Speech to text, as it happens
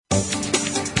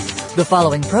The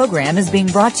following program is being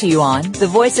brought to you on the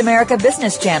Voice America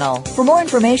Business Channel. For more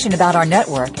information about our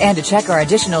network and to check our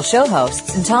additional show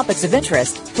hosts and topics of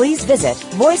interest, please visit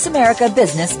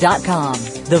voiceamericabusiness.com.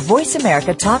 The Voice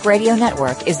America Talk Radio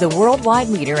Network is the worldwide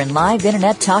leader in live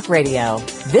Internet talk radio.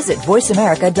 Visit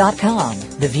voiceamerica.com.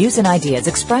 The views and ideas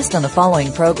expressed on the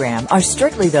following program are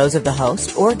strictly those of the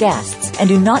host or guests and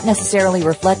do not necessarily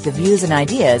reflect the views and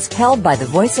ideas held by the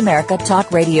Voice America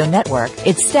Talk Radio Network,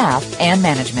 its staff, and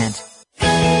management.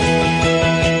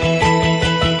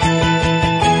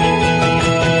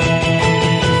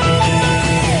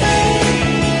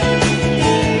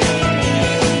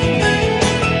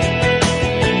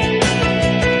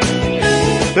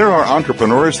 There are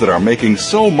entrepreneurs that are making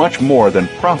so much more than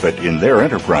profit in their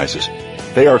enterprises.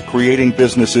 They are creating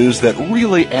businesses that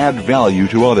really add value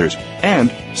to others,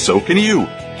 and so can you.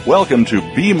 Welcome to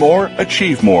Be More,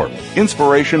 Achieve More,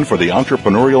 Inspiration for the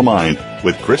Entrepreneurial Mind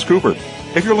with Chris Cooper.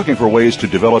 If you're looking for ways to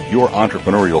develop your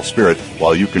entrepreneurial spirit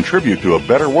while you contribute to a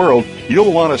better world,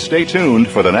 you'll want to stay tuned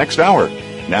for the next hour.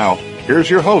 Now, here's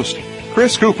your host,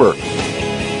 Chris Cooper.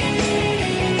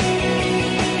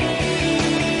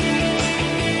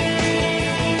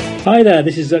 Hi there,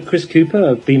 this is Chris Cooper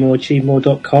of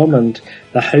BeMoreAchieveMore.com and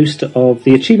the host of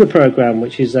the Achiever Program,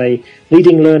 which is a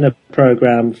leading learner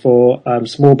program for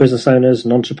small business owners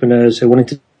and entrepreneurs who are wanting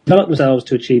to develop themselves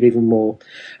to achieve even more.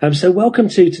 So welcome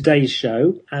to today's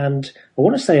show, and I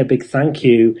want to say a big thank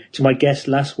you to my guest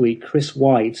last week, Chris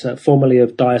White, formerly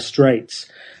of Dire Straits.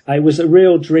 It was a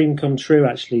real dream come true,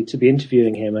 actually, to be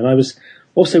interviewing him, and I was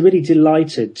also really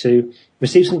delighted to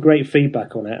receive some great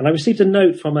feedback on it. And I received a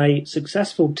note from a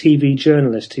successful TV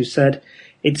journalist who said,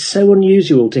 "It's so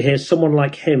unusual to hear someone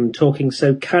like him talking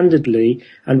so candidly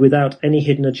and without any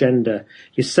hidden agenda.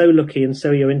 You're so lucky, and so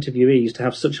are your interviewees, to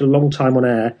have such a long time on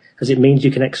air, as it means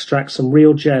you can extract some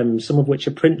real gems, some of which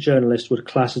a print journalist would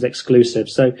class as exclusive."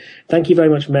 So thank you very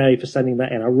much, Mary, for sending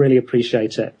that in. I really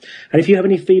appreciate it. And if you have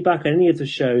any feedback on any of the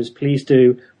shows, please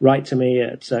do write to me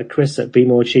at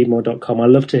chris@bemoreachievemore.com. I'd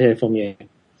love to hear from you.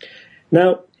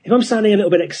 Now, if I'm sounding a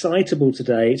little bit excitable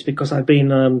today, it's because I've been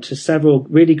to several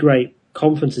really great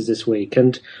conferences this week,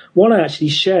 and one I actually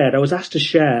shared, I was asked to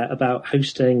share about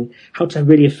hosting, how to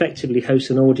really effectively host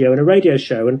an audio and a radio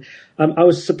show, and I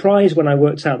was surprised when I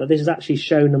worked out that this is actually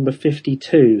show number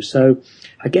 52, so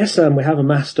I guess we have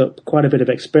amassed up quite a bit of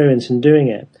experience in doing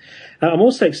it. I'm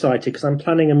also excited because I'm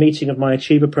planning a meeting of my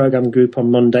Achiever Program group on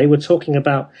Monday. We're talking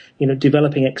about,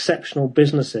 developing exceptional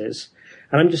businesses.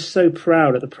 And I'm just so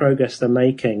proud of the progress they're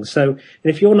making. So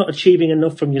if you're not achieving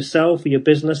enough from yourself or your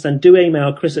business, then do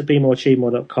email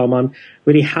chris@bemoreachievemore.com. I'm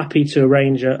really happy to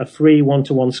arrange a free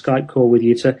one-to-one Skype call with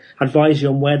you to advise you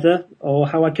on whether or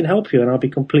how I can help you. And I'll be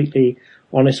completely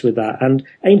honest with that and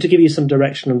aim to give you some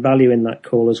direction and value in that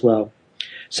call as well.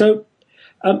 So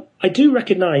I do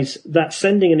recognize that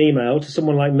sending an email to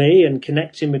someone like me and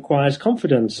connecting requires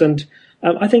confidence. And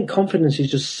I think confidence is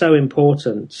just so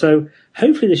important. So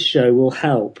hopefully this show will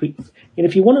help.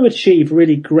 If you want to achieve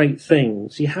really great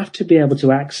things, you have to be able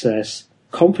to access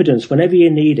confidence whenever you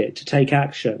need it to take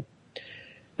action.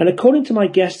 And according to my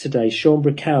guest today, Seán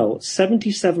Brickell,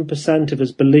 77% of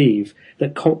us believe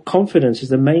that confidence is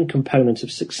the main component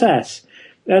of success.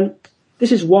 And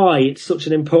this is why it's such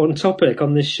an important topic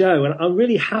on this show. And I'm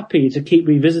really happy to keep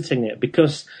revisiting it,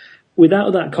 because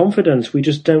without that confidence, we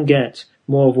just don't get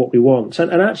more of what we want.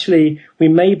 And actually, we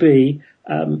may be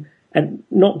and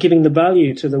not giving the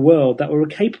value to the world that we're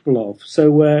capable of. So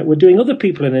we're doing other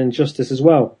people an injustice as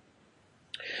well.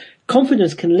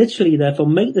 Confidence can literally, therefore,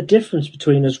 make the difference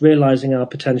between us realizing our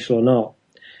potential or not.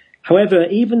 However,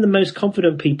 even the most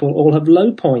confident people all have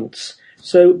low points.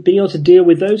 So being able to deal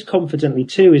with those confidently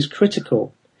too is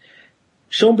critical.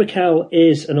 Seán Brickell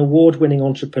is an award-winning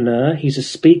entrepreneur. He's a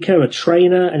speaker, a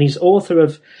trainer, and he's author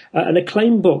of an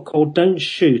acclaimed book called Don't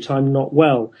Shoot, I'm Not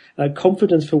Well,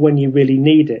 Confidence for When You Really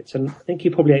Need It. And I think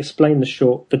he'll probably explain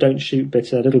the don't shoot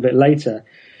bit a little bit later.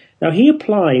 Now, he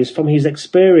applies from his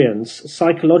experience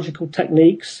psychological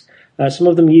techniques, some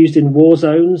of them used in war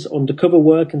zones, undercover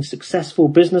work, and successful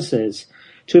businesses,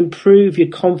 to improve your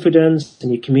confidence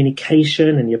and your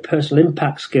communication and your personal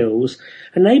impact skills,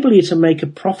 enable you to make a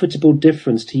profitable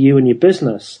difference to you and your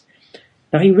business.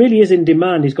 Now, he really is in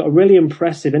demand. He's got a really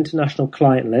impressive international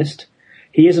client list.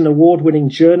 He is an award-winning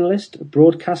journalist, a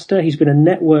broadcaster. He's been a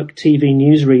network TV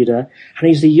newsreader, and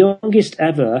he's the youngest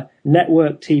ever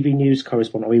network TV news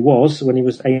correspondent. Or he was when he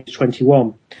was age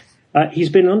 21. He's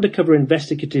been an undercover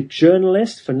investigative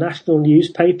journalist for national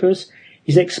newspapers.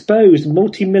 He's exposed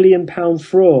multi-million-pound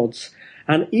frauds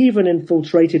and even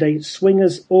infiltrated a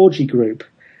swingers orgy group.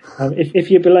 If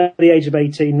you're below the age of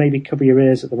 18, maybe cover your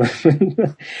ears at the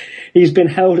moment. He's been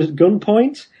held at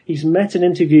gunpoint. He's met and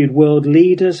interviewed world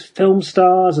leaders, film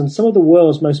stars, and some of the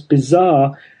world's most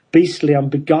bizarre, beastly, and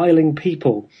beguiling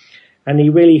people. And he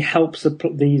really helps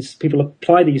these people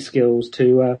apply these skills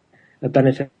to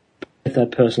benefit their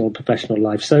personal and professional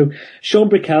life. So, Seán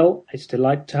Brickell, it's a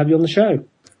delight to have you on the show.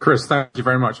 Chris, thank you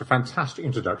very much. A fantastic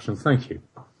introduction. Thank you.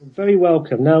 Very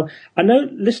welcome. Now, I know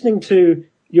listening to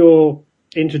your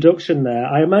introduction there,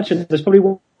 I imagine there's probably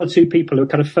one or two people who are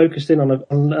kind of focused in on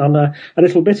a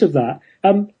little bit of that.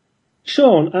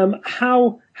 Seán,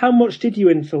 how much did you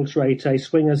infiltrate a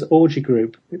swingers orgy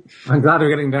group? I'm glad we're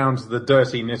getting down to the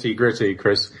dirty nitty gritty,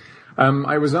 Chris.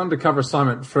 I was undercover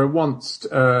assignment for a once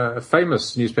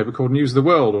famous newspaper called News of the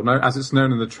World, or as it's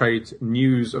known in the trade,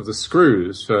 News of the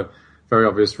Screws, for very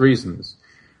obvious reasons.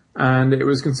 And it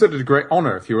was considered a great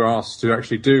honour if you were asked to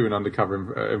actually do an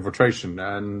undercover infiltration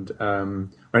and or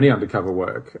any undercover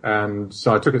work. And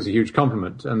so I took it as a huge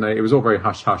compliment, and it was all very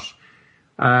hush-hush.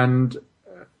 And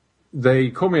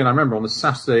they called me, and I remember on the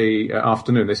Saturday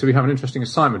afternoon, they said, we have an interesting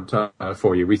assignment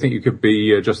for you. We think you could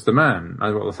be just the man.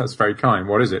 I thought, well, that's very kind.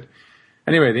 What is it?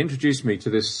 Anyway, they introduced me to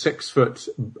this 6-foot,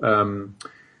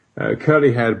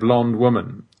 curly-haired blonde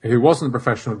woman who wasn't a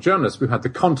professional journalist, who had the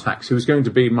contacts, who was going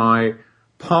to be my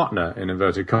partner, in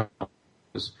inverted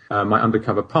commas, my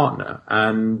undercover partner.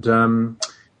 And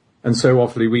so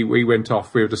obviously we went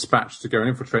off, we were dispatched to go and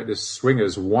infiltrate this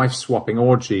swingers wife-swapping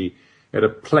orgy at a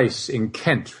place in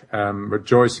Kent,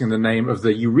 rejoicing in the name of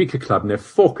the Eureka Club near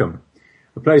Forkham,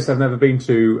 a place I've never been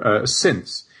to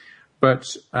since,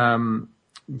 but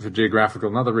for geographical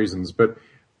and other reasons. But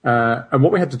and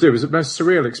what we had to do was a most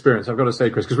surreal experience, I've got to say,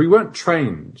 Chris, because we weren't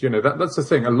trained. You know, that's the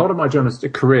thing. A lot of my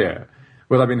journalistic career,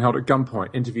 where I've been held at gunpoint,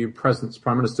 interviewed presidents,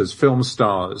 prime ministers, film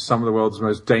stars, some of the world's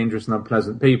most dangerous and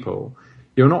unpleasant people,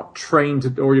 you're not trained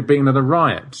to, or you're being in a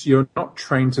riot, you're not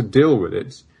trained to deal with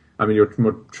it. I mean, you're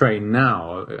more trained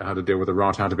now how to deal with a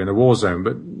riot, how to be in a war zone,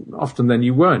 but often then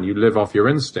you weren't. You live off your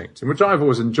instinct, which I've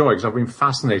always enjoyed because I've been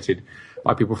fascinated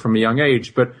by people from a young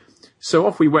age. But so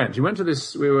off we went. We went to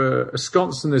this, we were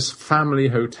ensconced in this family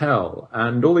hotel,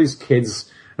 and all these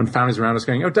kids and families around us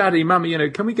going, oh, Daddy, Mummy, you know,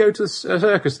 can we go to the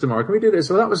circus tomorrow? Can we do this?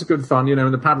 Well, that was a good fun, you know,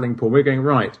 in the paddling pool. We're going,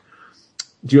 right.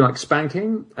 Do you like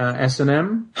spanking,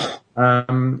 S&M?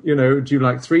 You know, do you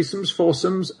like threesomes,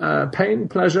 foursomes, pain,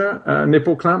 pleasure,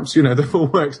 nipple clamps? You know, the full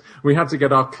works. We had to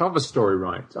get our cover story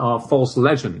right, our false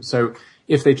legend. So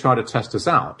if they tried to test us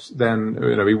out, then,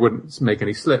 you know, we wouldn't make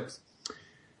any slips.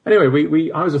 Anyway,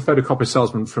 I was a photocopy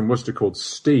salesman from Worcester called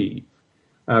Steve.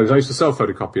 Because I used to sell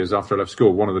photocopiers after I left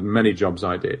school, one of the many jobs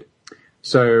I did.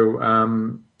 So,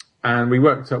 and we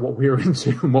worked out what we were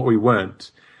into and what we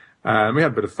weren't. And we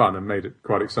had a bit of fun and made it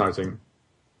quite exciting.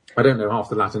 I don't know half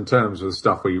the Latin terms of the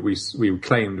stuff we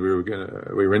claimed we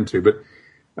were into, but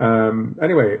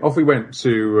anyway, off we went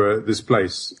to this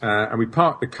place, and we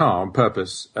parked the car on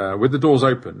purpose with the doors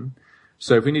open.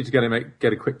 So if we need to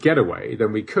get a quick getaway,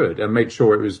 then we could, and made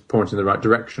sure it was pointing in the right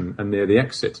direction and near the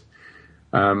exit.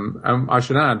 And I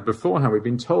should add, beforehand, we'd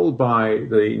been told by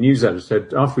the news editor,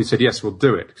 after we said yes, we'll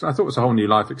do it, because I thought it was a whole new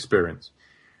life experience.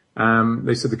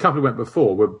 They said the couple who went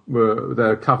before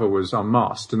their cover was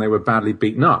unmasked and they were badly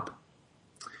beaten up.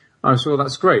 I said, well,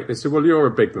 that's great. They said, well, you're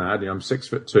a big lad. You know, I'm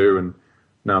 6'2" and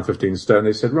now 15 stone.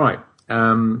 They said, right,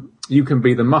 you can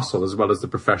be the muscle as well as the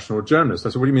professional journalist. I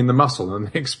said, what do you mean the muscle? And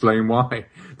they explained why.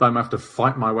 That I'm going to have to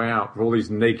fight my way out with all these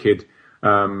naked,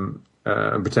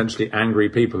 and potentially angry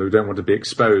people who don't want to be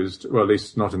exposed, well, at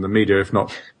least not in the media, if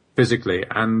not physically.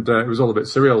 And it was all a bit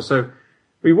surreal. So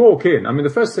we walk in. I mean,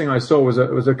 the first thing I saw was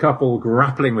a couple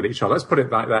grappling with each other. Let's put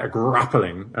it like that,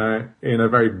 grappling in a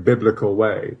very biblical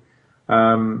way.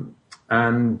 And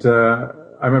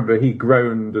I remember he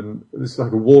groaned, and this is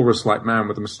like a walrus-like man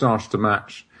with a moustache to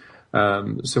match.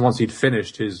 So once he'd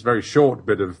finished his very short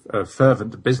bit of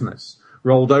fervent business,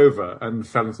 rolled over and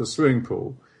fell into the swimming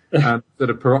pool. And that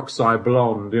a peroxide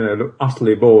blonde, you know, looked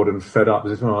utterly bored and fed up,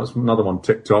 as if, oh, that's another one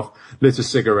ticked off, lit a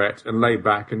cigarette and lay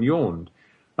back and yawned.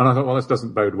 And I thought, well, this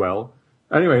doesn't bode well.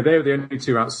 Anyway, they were the only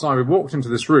two outside. We walked into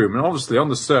this room, and obviously on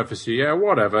the surface, yeah,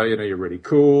 whatever, you know, you're really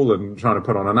cool and trying to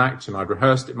put on an act, and I'd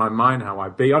rehearsed it in my mind how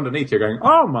I'd be. Underneath, you're going,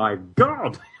 oh my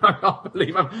God, I can't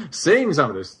believe I'm seeing some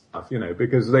of this stuff, you know,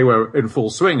 because they were in full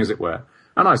swing, as it were.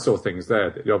 And I saw things there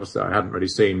that obviously I hadn't really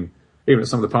seen, even at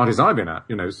some of the parties I've been at,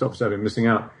 you know, so obviously I've been missing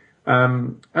out.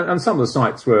 And some of the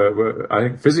sites were, I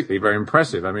think, physically very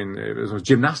impressive. I mean, it was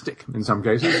gymnastic in some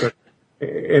cases, but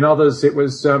in others it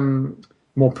was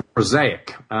more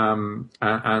prosaic and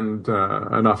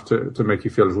enough to make you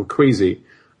feel a little queasy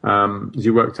as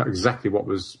you worked out exactly what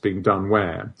was being done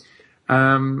where.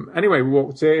 Anyway, we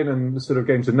walked in and sort of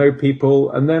getting to know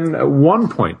people. And then at one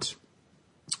point,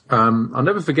 I'll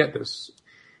never forget this.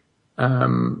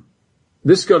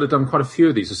 This girl had done quite a few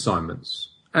of these assignments,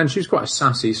 and she was quite a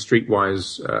sassy,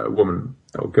 streetwise woman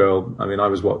or girl. I mean, I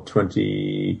was,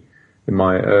 20, in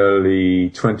my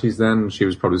early 20s then. She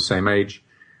was probably the same age.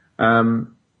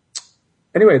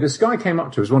 Anyway, this guy came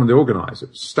up to us, one of the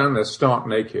organisers, standing there stark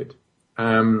naked.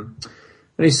 And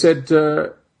he said,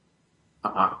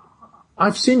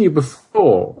 I've seen you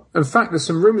before. In fact, there's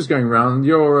some rumours going around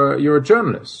you're a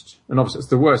journalist. And obviously it's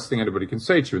the worst thing anybody can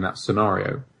say to you in that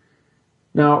scenario.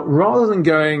 Now, rather than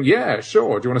going, yeah,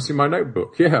 sure, do you want to see my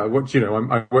notebook? Yeah, I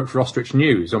work for Ostrich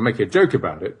News, or make a joke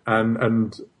about it,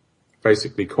 and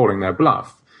basically calling their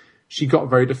bluff, she got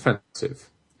very defensive.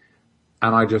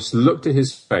 And I just looked at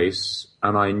his face,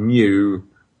 and I knew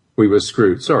we were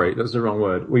screwed. Sorry, that's the wrong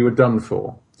word. We were done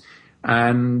for.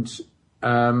 And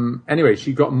anyway,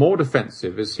 she got more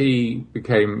defensive as he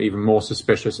became even more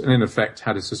suspicious, and in effect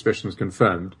had his suspicions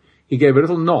confirmed. He gave a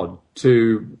little nod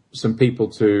to some people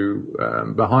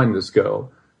behind this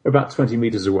girl, about 20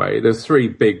 meters away. There's 3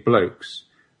 big blokes,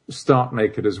 stark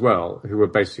naked as well, who were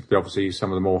basically obviously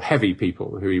some of the more heavy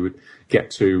people who he would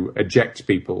get to eject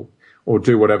people or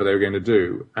do whatever they were going to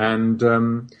do.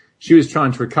 And she was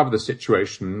trying to recover the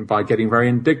situation by getting very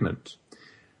indignant.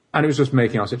 And it was just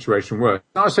making our situation worse.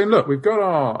 I was saying, look, we've got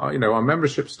our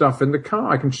membership stuff in the car.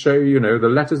 I can show you, the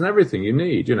letters and everything you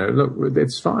need. Look,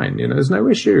 it's fine. There's no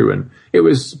issue. And it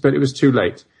was too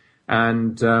late.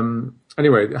 And,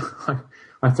 anyway,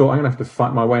 I thought I'm going to have to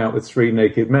fight my way out with 3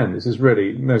 naked men. This is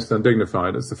really most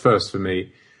undignified. It's the first for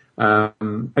me.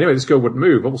 Anyway, this girl wouldn't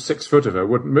move. All 6 foot of her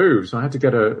wouldn't move. So I had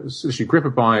to she grip her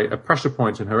by a pressure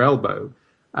point in her elbow.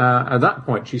 At that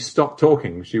point, she stopped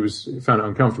talking. She found it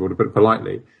uncomfortable, to put it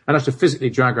politely, and I had to physically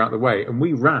drag her out of the way. And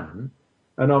we ran.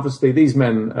 And obviously these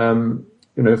men,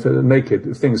 if they're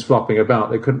naked, things flopping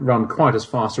about, they couldn't run quite as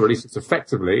fast, or at least as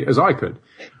effectively as I could,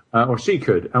 or she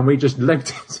could. And we just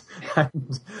legged it.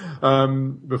 And,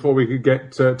 before we could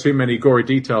get too many gory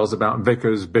details about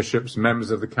vicars, bishops, members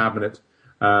of the cabinet,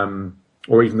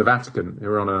 or even the Vatican, who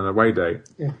were on an away day.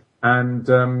 Yeah. And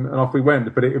off we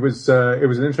went. But it was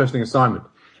an interesting assignment.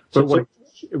 But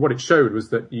what it showed was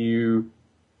that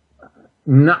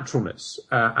naturalness,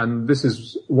 and this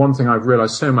is one thing I've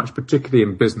realized so much, particularly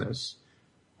in business,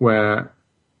 where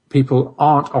people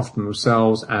aren't often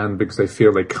themselves, and because they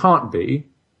feel they can't be,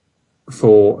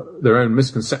 for their own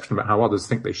misconception about how others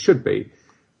think they should be.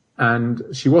 And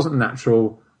she wasn't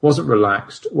natural, wasn't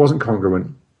relaxed, wasn't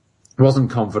congruent, wasn't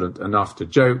confident enough to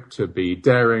joke, to be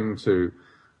daring,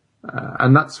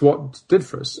 and that's what did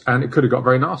for us. And it could have got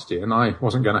very nasty, and I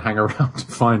wasn't going to hang around to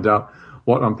find out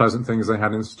what unpleasant things they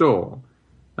had in store.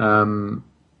 And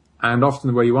often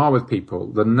the way you are with people,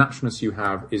 the naturalness you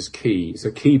have is key. It's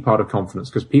a key part of confidence,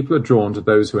 because people are drawn to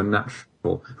those who are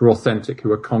natural, who are authentic,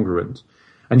 who are congruent.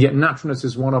 And yet naturalness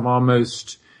is one of our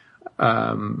most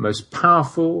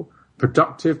powerful,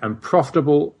 productive and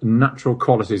profitable natural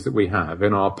qualities that we have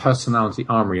in our personality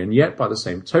armory. And yet, by the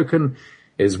same token,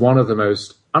 is one of the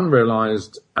most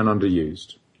unrealized and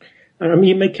underused. I mean,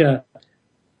 you make a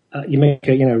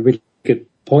really good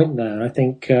point there. I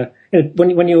think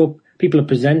when your people are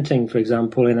presenting, for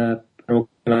example, in an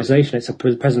organisation, it's a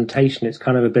presentation. It's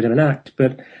kind of a bit of an act,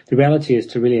 but the reality is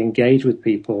to really engage with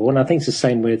people. And I think it's the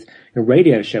same with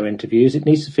radio show interviews. It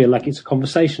needs to feel like it's a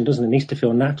conversation, doesn't it? It needs to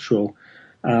feel natural.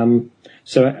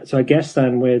 So I guess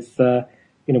then with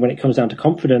when it comes down to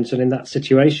confidence, and in that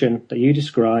situation that you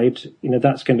described,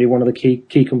 that's going to be one of the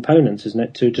key components, isn't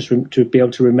it? To be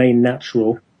able to remain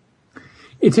natural.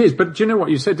 It is, but do you know what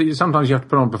you said? That sometimes you have to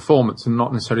put on performance and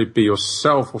not necessarily be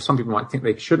yourself, or some people might think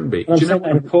they shouldn't be. I'm saying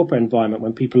in a corporate environment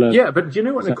when people are... Yeah, but do you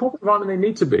know what? In a corporate environment they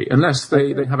need to be, unless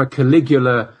they have a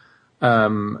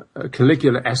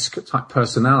Caligula-esque type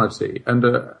personality, and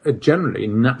are generally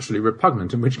naturally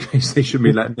repugnant, in which case they shouldn't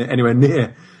be let anywhere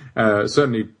near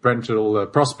certainly potential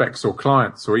prospects or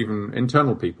clients or even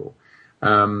internal people.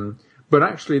 But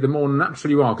actually, the more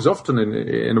natural you are, because often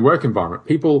in a work environment,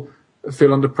 people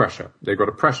feel under pressure. They've got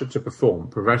a pressure to perform,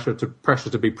 pressure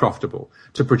to be profitable,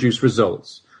 to produce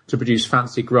results, to produce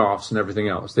fancy graphs and everything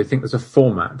else. They think there's a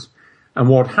format. And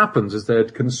what happens is they're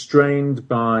constrained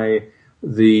by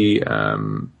the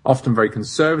often very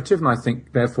conservative and I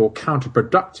think therefore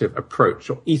counterproductive approach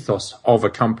or ethos of a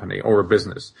company or a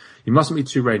business. You mustn't be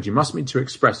too rangy, you mustn't be too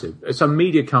expressive. Some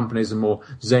media companies and more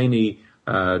zany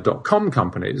 .com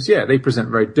companies, yeah, they present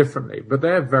very differently, but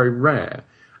they're very rare.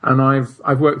 And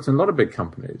I've worked in a lot of big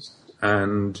companies,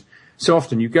 and so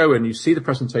often you go and you see the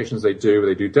presentations they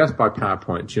do death by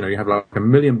PowerPoint. You have like 1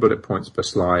 million bullet points per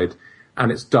slide.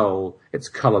 and it's dull, it's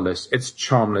colourless, it's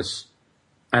charmless,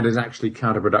 and is actually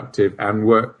counterproductive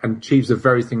and achieves the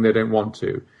very thing they don't want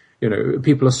to. You know,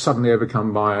 people are suddenly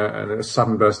overcome by a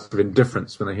sudden burst of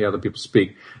indifference when they hear other people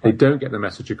speak. They don't get the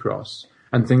message across,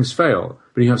 and things fail.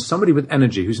 But you have somebody with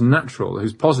energy, who's natural,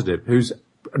 who's positive, who's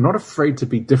not afraid to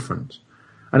be different.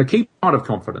 And a key part of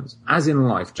confidence, as in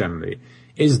life generally,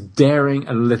 is daring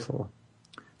a little.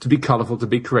 To be colourful, to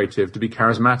be creative, to be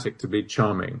charismatic, to be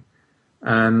charming.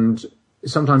 And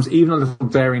sometimes even a little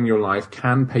daring in your life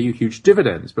can pay you huge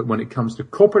dividends. But when it comes to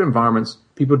corporate environments,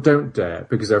 people don't dare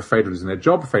because they're afraid of losing their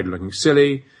job, afraid of looking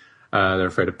silly, they're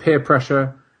afraid of peer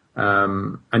pressure.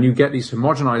 And you get these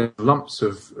homogenized lumps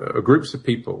of groups of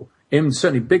people in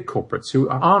certainly big corporates who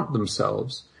aren't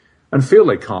themselves and feel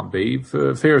they can't be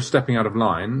for fear of stepping out of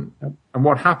line. Yep. And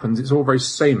what happens, it's all very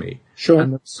samey. Sure.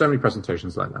 And there's so many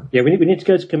presentations like that. Yeah, we need to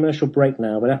go to commercial break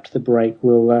now, but after the break,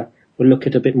 we'll look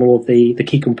at a bit more of the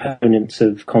key components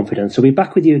of confidence. So we'll be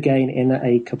back with you again in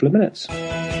a couple of minutes.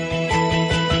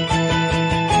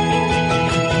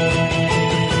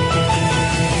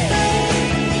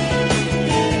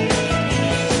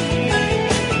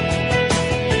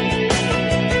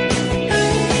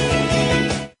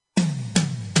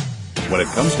 When it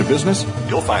comes to business,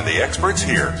 you'll find the experts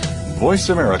here. Voice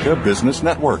America Business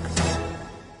Network.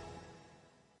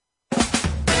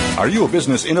 Are you a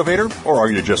business innovator, or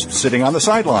are you just sitting on the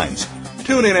sidelines?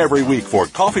 Tune in every week for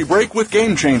Coffee Break with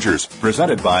Game Changers,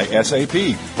 presented by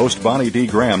SAP. Host Bonnie D.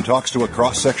 Graham talks to a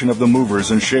cross-section of the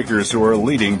movers and shakers who are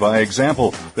leading by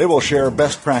example. They will share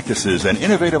best practices and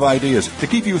innovative ideas to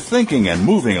keep you thinking and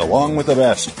moving along with the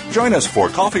best. Join us for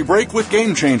Coffee Break with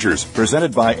Game Changers,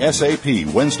 presented by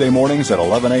SAP, Wednesday mornings at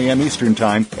 11 a.m. Eastern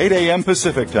Time, 8 a.m.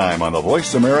 Pacific Time on the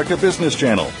Voice America Business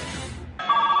Channel.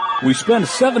 We spend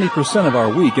 70% of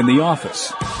our week in the office.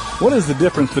 What is the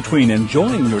difference between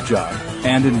enjoying your job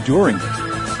and enduring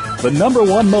it? The number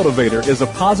one motivator is a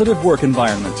positive work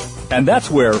environment. And that's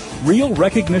where Real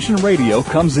Recognition Radio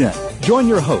comes in. Join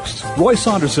your hosts, Roy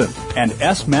Saunderson and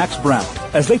S. Max Brown,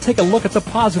 as they take a look at the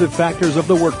positive factors of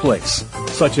the workplace,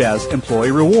 such as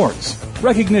employee rewards,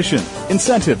 recognition,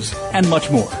 incentives, and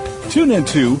much more. Tune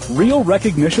into Real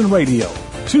Recognition Radio,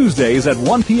 Tuesdays at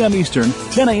 1 p.m. Eastern,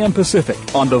 10 a.m. Pacific,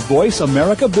 on the Voice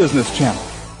America Business Channel.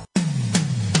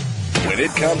 When it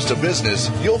comes to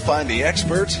business, you'll find the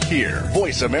experts here.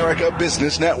 Voice America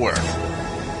Business Network.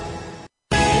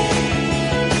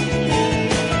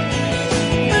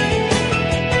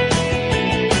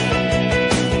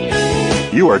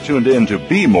 You are tuned in to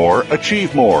Be More,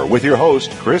 Achieve More with your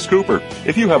host, Chris Cooper.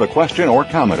 If you have a question or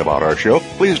comment about our show,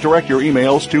 please direct your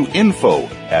emails to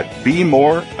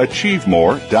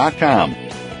info@bemoreachievemore.com.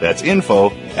 That's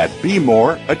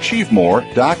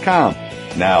info@bemoreachievemore.com.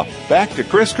 Now, back to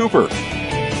Chris Cooper.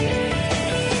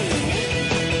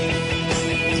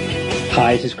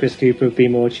 Hi, this is Chris Cooper of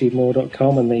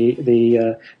BeMoreAchieveMore.com and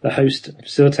the host,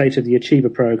 facilitator of the Achiever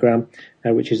program,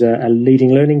 which is a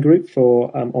leading learning group for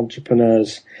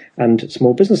entrepreneurs and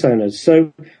small business owners.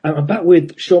 So I'm back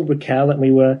with Seán Brickell, and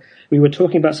we were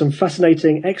talking about some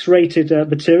fascinating X-rated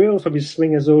material from his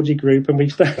Swingers Orgy group, and we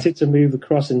started to move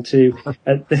across into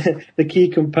the key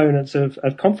components of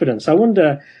confidence. I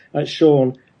wonder,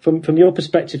 Seán, from your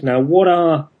perspective now, what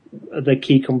are the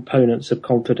key components of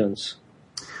confidence?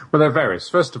 Well, there are various.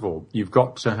 First of all, you've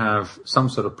got to have some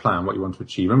sort of plan, what you want to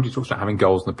achieve. Everybody talks about having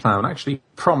goals, and the plan actually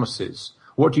promises.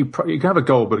 What do you can have a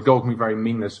goal, but a goal can be very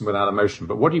meaningless and without emotion.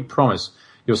 But what do you promise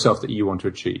yourself that you want to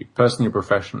achieve, personally or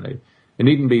professionally? It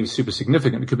needn't be super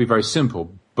significant. It could be very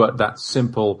simple, but that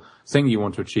simple thing you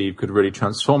want to achieve could really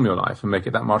transform your life and make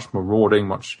it that much more rewarding,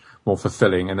 much more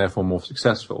fulfilling, and therefore more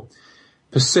successful.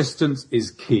 Persistence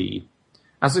is key.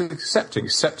 As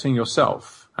accepting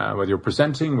yourself. Whether you're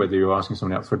presenting, whether you're asking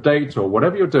someone out for a date, or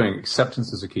whatever you're doing,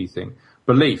 acceptance is a key thing.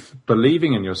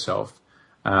 Believing in yourself,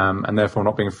 and therefore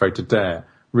not being afraid to dare.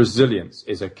 Resilience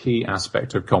is a key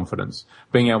aspect of confidence.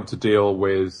 Being able to deal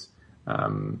with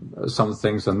some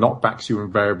things and knockbacks you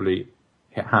invariably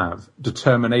have.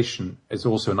 Determination is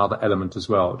also another element as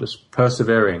well. Just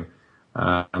persevering.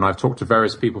 And I've talked to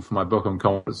various people for my book on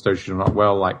confidence, those who are not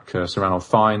well, like Sir Ranulph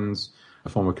Fiennes, a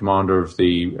former commander of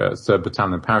the 3rd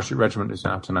Battalion Parachute Regiment who's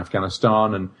out in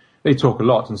Afghanistan, and they talk a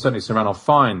lot, and certainly Sir Ranulph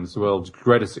Fiennes, the world's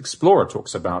greatest explorer,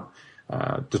 talks about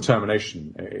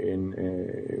determination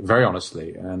very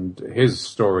honestly, and his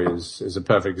story is a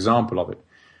perfect example of it.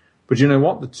 But you know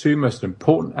what? The two most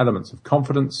important elements of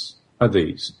confidence are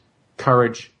these: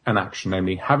 courage and action,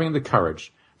 namely having the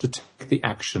courage to take the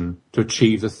action to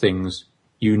achieve the things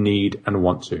you need and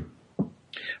want to.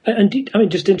 And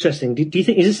just interesting. Do you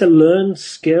think, is this a learned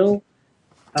skill,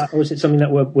 or is it something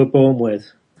that we're born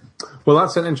with? Well,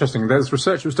 that's an interesting. There's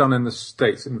research that was done in the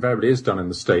States, invariably is done in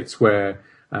the States, where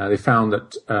they found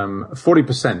that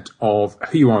 40% of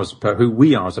who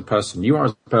we are as a person, you are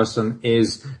as a person,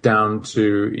 is down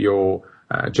to your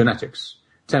genetics.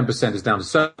 10% is down to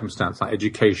circumstance like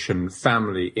education,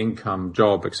 family, income,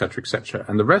 job, etc., etc.,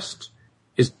 and the rest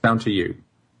is down to you.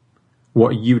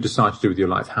 What you decide to do with your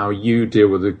life, how you deal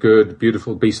with the good,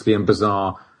 beautiful, beastly, and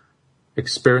bizarre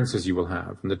experiences you will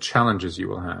have, and the challenges you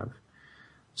will have.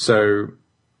 So,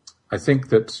 I think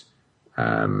that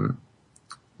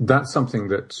that's something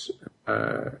that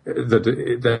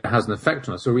has an effect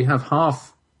on us. So we have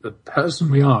half the person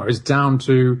we are is down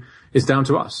to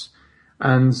us,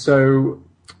 and so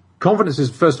confidence is,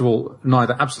 first of all,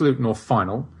 neither absolute nor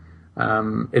final.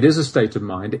 It is a state of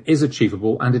mind, it is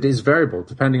achievable, and it is variable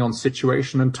depending on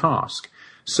situation and task.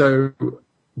 So,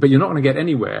 but you're not going to get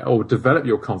anywhere or develop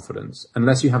your confidence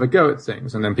unless you have a go at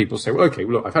things. And then people say, well, okay,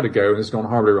 well, look, I've had a go and it's gone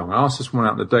horribly wrong. I asked this woman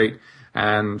out on a date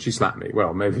and she slapped me.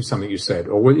 Well, maybe something you said,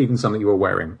 or even something you were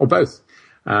wearing, or both.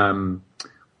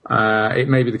 It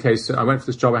may be the case that I went for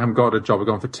this job, I haven't got a job, I've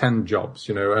gone for 10 jobs,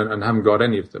 and haven't got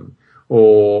any of them.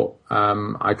 Or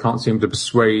I can't seem to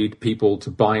persuade people to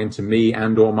buy into me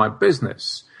and or my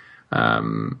business.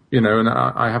 And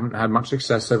I haven't had much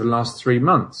success over the last 3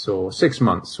 months or 6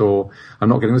 months, or I'm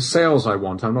not getting the sales I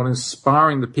want. I'm not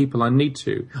inspiring the people I need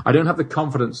to. I don't have the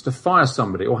confidence to fire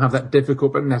somebody or have that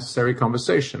difficult but necessary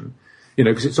conversation,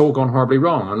 because it's all gone horribly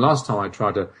wrong. And last time I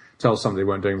tried to tell somebody they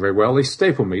weren't doing very well, they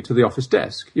stapled me to the office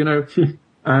desk,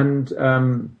 and,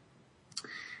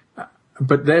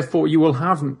 but therefore you will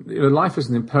have, life is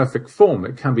an imperfect form.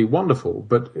 It can be wonderful,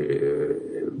 but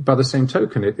by the same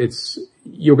token,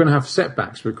 you're going to have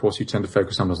setbacks. But of course, you tend to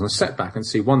focus on a setback and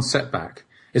see one setback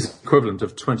is equivalent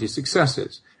of 20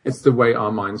 successes. It's the way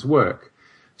our minds work.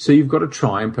 So you've got to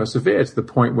try and persevere to the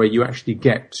point where you actually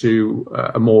get to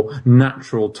a more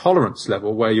natural tolerance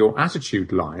level where your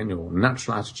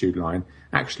natural attitude line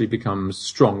actually becomes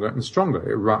stronger and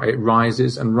stronger. It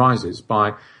rises and rises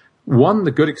by, one,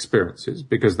 the good experiences,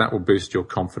 because that will boost your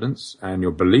confidence and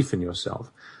your belief in yourself,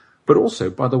 but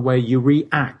also by the way you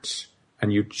react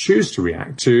and you choose to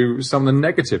react to some of the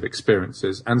negative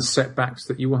experiences and setbacks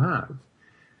that you will have.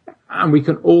 And we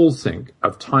can all think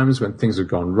of times when things have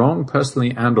gone wrong,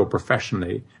 personally and or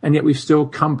professionally, and yet we've still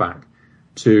come back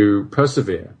to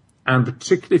persevere. And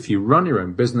particularly if you run your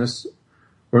own business,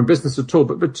 or in business at all,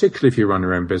 but particularly if you run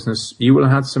your own business, you will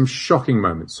have had some shocking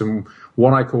moments, some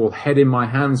what I call head in my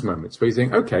hands moments, where you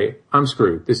think, okay, I'm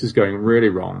screwed. This is going really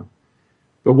wrong.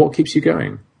 But what keeps you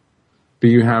going? Do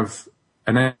you have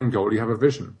an end goal? Do you have a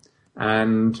vision?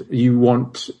 And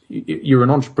you're an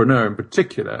entrepreneur in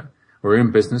particular, or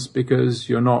in business because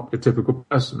you're not a typical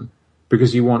person,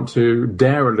 because you want to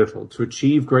dare a little to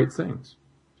achieve great things.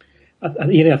 I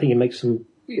think you make some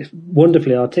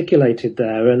wonderfully articulated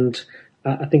there, and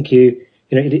I think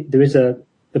there is the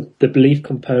belief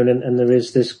component, and there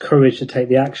is this courage to take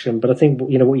the action. But I think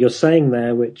what you're saying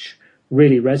there, which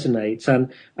really resonates,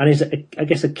 and is I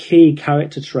guess a key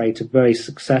character trait of very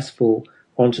successful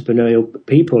entrepreneurial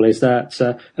people, is that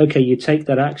okay, you take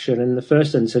that action in the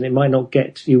first instance, it might not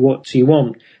get you what you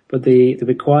want, but the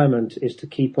requirement is to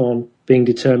keep on being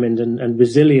determined and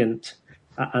resilient,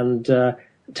 and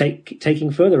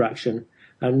taking further action,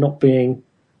 and not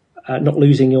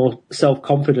losing your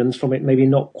self-confidence from it maybe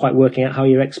not quite working out how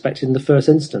you're expected in the first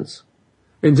instance.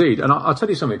 Indeed. And I'll tell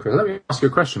you something, Chris. Let me ask you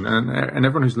a question, and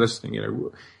everyone who's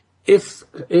listening,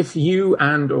 if you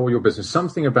and or your business,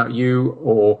 something about you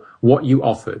or what you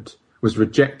offered was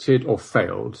rejected or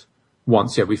failed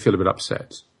once, we feel a bit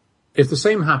upset. If the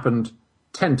same happened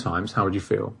 10 times, how would you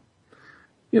feel?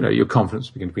 Your confidence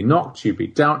would begin to be knocked, you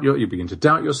begin to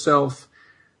doubt yourself.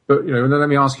 But, and then let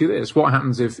me ask you this. What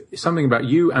happens if something about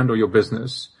you and or your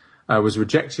business was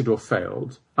rejected or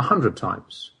failed 100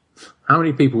 times? How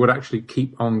many people would actually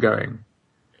keep on going?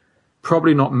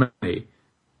 Probably not many.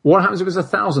 What happens if it's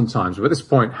 1,000 times? Well, at this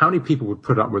point, how many people would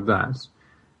put up with that?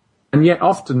 And yet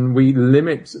often we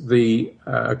limit the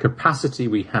capacity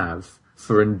we have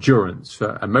for endurance,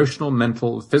 for emotional,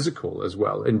 mental, physical as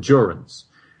well, endurance.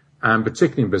 And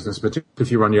particularly in business, particularly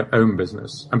if you run your own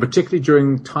business, and particularly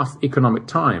during tough economic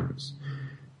times.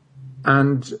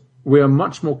 And we are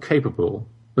much more capable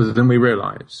than we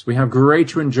realize. We have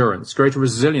greater endurance, greater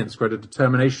resilience, greater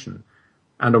determination,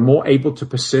 and are more able to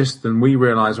persist than we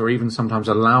realize, or even sometimes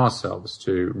allow ourselves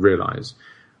to realize.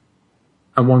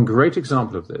 And one great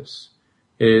example of this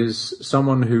is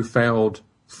someone who failed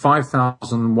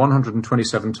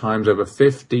 5,127 times over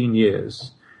 15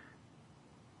 years.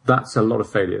 That's a lot of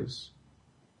failures.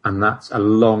 And that's a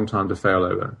long time to fail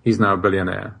over. He's now a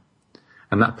billionaire.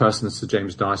 And that person is Sir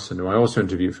James Dyson, who I also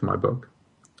interviewed for my book.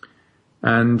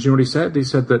 And do you know what he said? He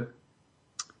said that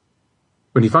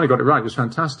when he finally got it right, it was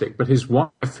fantastic. But his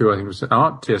wife, who I think was an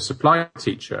art supply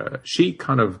teacher, she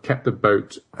kind of kept the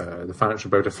boat, the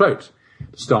financial boat afloat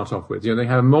to start off with. You know, they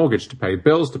had a mortgage to pay,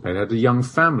 bills to pay, they had a young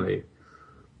family.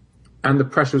 And the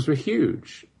pressures were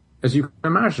huge. As you can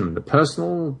imagine, the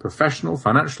personal, professional,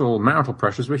 financial, marital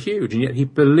pressures were huge. And yet he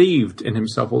believed in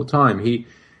himself all the time. He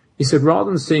said rather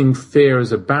than seeing fear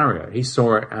as a barrier, he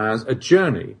saw it as a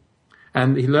journey.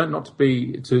 And he learned not to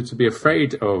be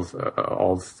afraid of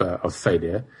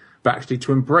failure, but actually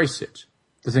to embrace it.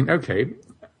 To think, okay,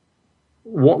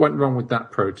 what went wrong with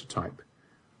that prototype?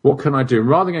 What can I do? And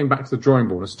rather than going back to the drawing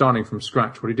board and starting from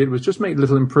scratch, what he did was just make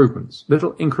little improvements,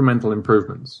 little incremental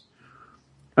improvements.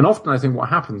 And often I think what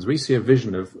happens, we see a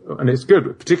vision of, and it's good,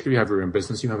 particularly if you have your own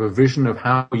business, you have a vision of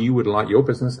how you would like your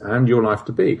business and your life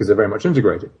to be, because they're very much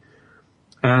integrated.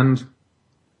 And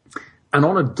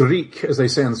on a dreek, as they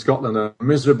say in Scotland, a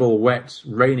miserable, wet,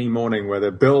 rainy morning where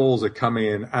the bills are coming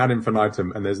in ad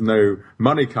infinitum and there's no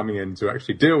money coming in to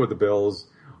actually deal with the bills,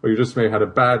 or you just may have had a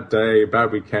bad day, a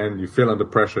bad weekend, you feel under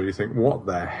pressure, you think, what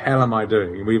the hell am I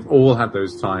doing? And we've all had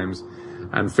those times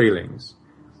and feelings.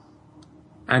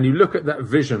 And you look at that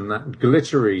vision, that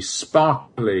glittery,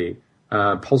 sparkly,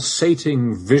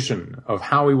 pulsating vision of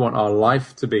how we want our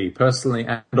life to be, personally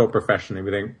and or professionally.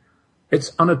 We think,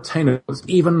 it's unattainable. It's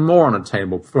even more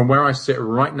unattainable from where I sit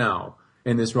right now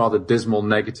in this rather dismal,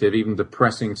 negative, even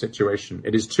depressing situation.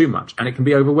 It is too much, and it can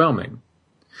be overwhelming.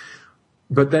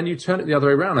 But then you turn it the other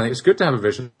way around. I think it's good to have a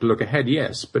vision to look ahead,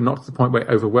 yes, but not to the point where it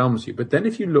overwhelms you. But then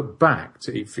if you look back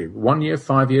to 1 year,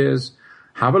 5 years,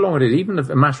 however long it is, even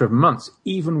a matter of months,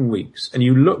 even weeks, and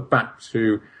you look back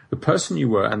to the person you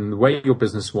were and the way your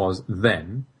business was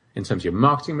then, in terms of your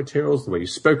marketing materials, the way you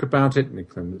spoke about it, in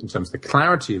terms of the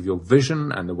clarity of your vision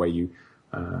and the way you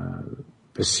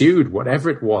pursued whatever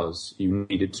it was you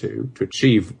needed to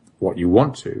achieve what you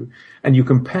want to, and you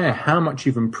compare how much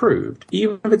you've improved,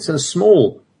 even if it's in a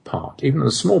small part,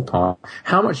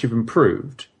 how much you've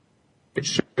improved, it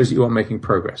shows that you are making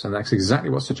progress. And that's exactly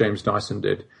what Sir James Dyson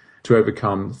did to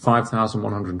overcome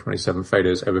 5,127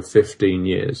 failures over 15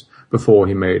 years before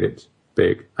he made it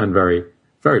big and very,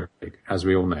 very big, as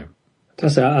we all know.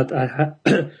 I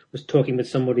was talking with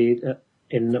somebody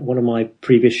in one of my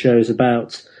previous shows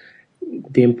about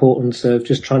the importance of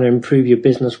just trying to improve your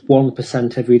business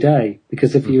 1% every day.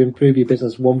 Because if you improve your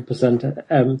business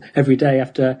 1% every day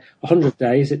after 100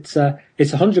 days, it's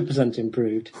 100%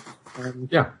 improved.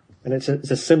 And it's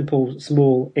a simple,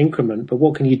 small increment, but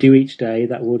what can you do each day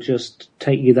that will just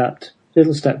take you that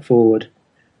little step forward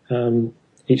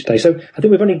each day? So I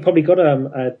think we've only probably got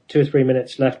 2 or 3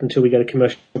 minutes left until we get a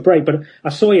commercial break. But I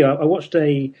saw you, I watched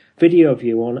a video of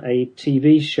you on a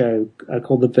TV show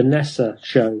called The Vanessa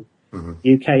Show,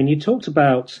 UK, and you talked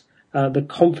about the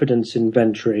confidence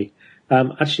inventory.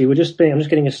 Actually, I'm just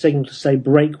getting a signal to say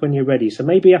break when you're ready. So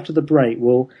maybe after the break,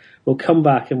 we'll come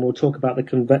back and we'll talk about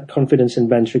the confidence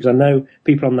inventory, because I know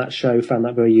people on that show found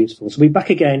that very useful. So we'll be back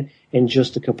again in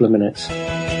just a couple of minutes.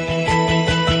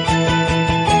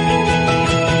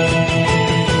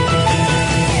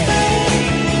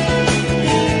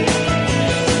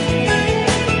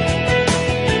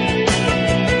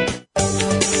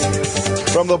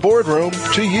 From the boardroom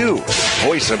to you,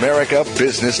 Voice America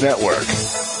Business Network.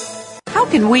 How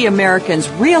can we Americans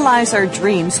realize our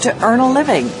dreams to earn a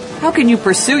living? How can you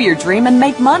pursue your dream and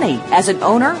make money as an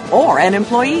owner or an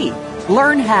employee?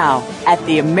 Learn how at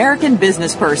The American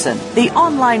Business Person, the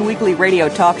online weekly radio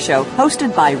talk show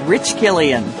hosted by Rich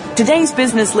Killian. Today's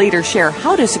business leaders share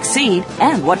how to succeed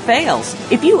and what fails.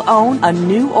 If you own a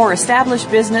new or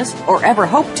established business or ever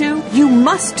hope to, you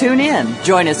must tune in.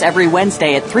 Join us every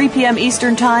Wednesday at 3 p.m.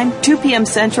 Eastern Time, 2 p.m.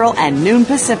 Central, and noon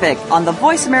Pacific on the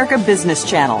Voice America Business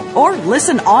Channel, or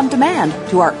listen on demand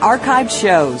to our archived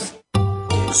shows.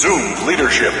 Zoomed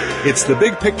Leadership. It's the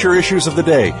big picture issues of the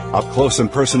day, up close and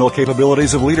personal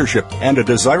capabilities of leadership, and a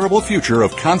desirable future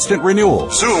of constant renewal.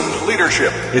 Zoomed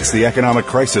Leadership. It's the economic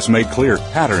crisis made clear,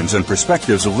 patterns and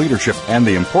perspectives of leadership, and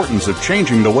the importance of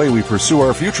changing the way we pursue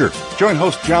our future. Join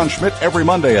host John Schmidt every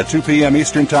Monday at 2 p.m.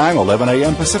 Eastern Time, 11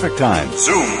 a.m. Pacific Time.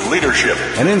 Zoomed Leadership.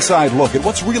 An inside look at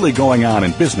what's really going on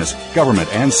in business, government,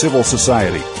 and civil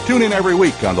society. Tune in every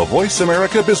week on the Voice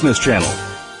America Business Channel.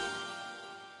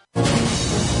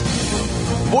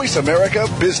 Voice America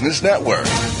Business Network.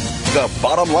 The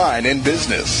bottom line in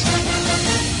business.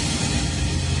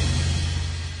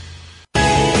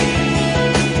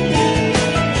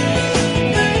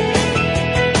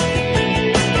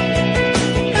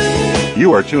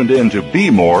 You are tuned in to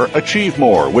Be More, Achieve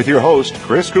More with your host,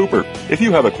 Chris Cooper. If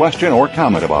you have a question or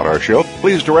comment about our show,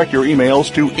 please direct your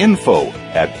emails to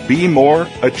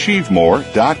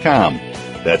info@bemoreachievemore.com.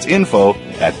 That's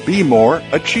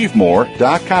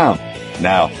info@bemoreachievemore.com.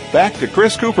 Now, back to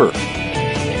Chris Cooper.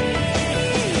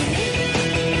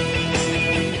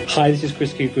 Hi, this is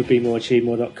Chris Cooper of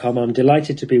BeMoreAchieveMore.com. I'm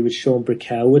delighted to be with Seán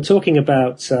Brickell. We're talking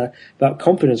about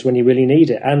confidence when you really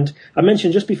need it. And I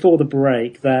mentioned just before the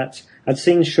break that I'd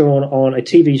seen Seán on a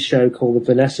TV show called The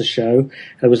Vanessa Show.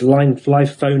 There was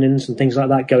live phone-ins and things like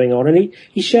that going on. And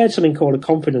he shared something called a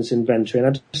confidence inventory.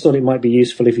 And I just thought it might be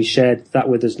useful if he shared that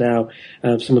with us now.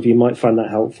 Some of you might find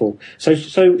that helpful. So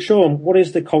Seán, what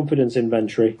is the confidence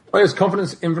inventory? Well, it's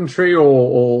confidence inventory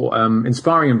or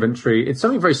inspiring inventory. It's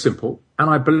something very simple.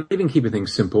 And I believe in keeping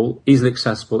things simple, easily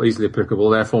accessible, easily applicable,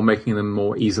 therefore making them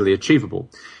more easily achievable.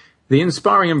 The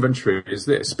inspiring inventory is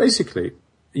this. Basically,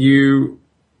 and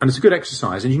it's a good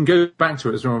exercise, and you can go back to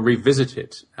it as well and revisit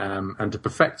it, and to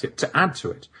perfect it, to add to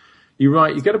it.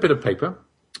 You get a bit of paper,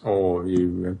 or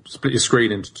you split your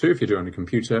screen into two if you're doing a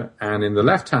computer, and in the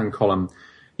left-hand column,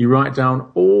 you write down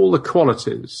all the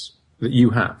qualities that you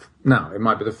have. Now, it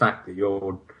might be the fact that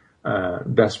you're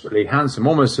desperately handsome,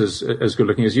 almost as good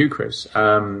looking as you, Chris.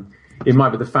 It might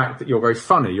be the fact that you're very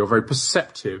funny, you're very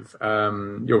perceptive,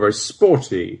 you're very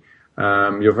sporty,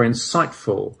 you're very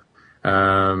insightful,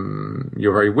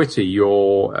 you're very witty,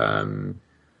 you're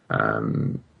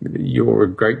a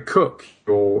great cook,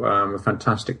 you're a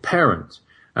fantastic parent,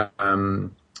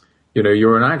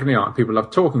 you're an agony aunt people love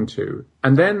talking to.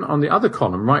 And then on the other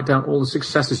column, write down all the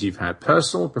successes you've had,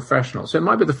 personal, professional. So it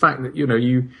might be the fact that,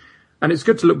 and it's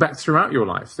good to look back throughout your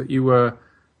life that you were,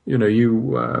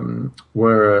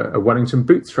 were a Wellington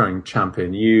boot throwing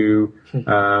champion. You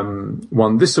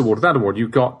won this award, that award. You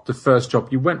got the first job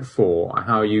you went for.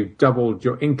 How you doubled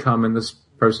your income in this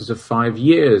process of 5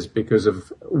 years because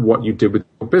of what you did with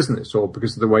your business, or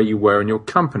because of the way you were in your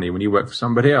company when you worked for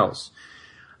somebody else.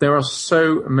 There are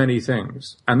so many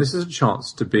things, and this is a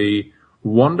chance to be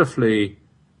wonderfully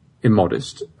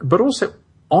immodest, but also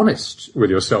honest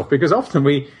with yourself, because often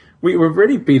we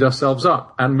really beat ourselves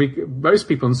up, and most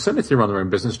people, and certainly if they run their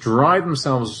own business, drive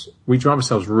ourselves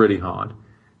really hard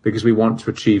because we want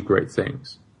to achieve great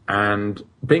things. And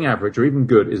being average or even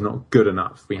good is not good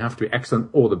enough. We have to be excellent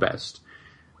or the best.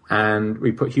 And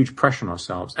we put huge pressure on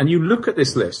ourselves. And you look at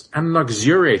this list and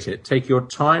luxuriate it, take your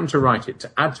time to write it,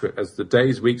 to add to it as the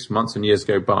days, weeks, months, and years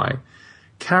go by.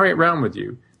 Carry it around with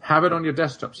you. Have it on your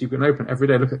desktop so you can open it every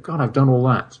day. Look at, God, I've done all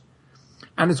that.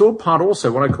 And it's all part also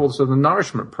what I call sort of the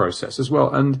nourishment process as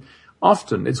well. And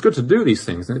often it's good to do these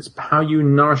things, and it's how you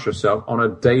nourish yourself on a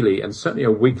daily and certainly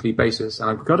a weekly basis. And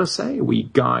I've got to say, we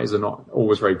guys are not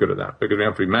always very good at that, because we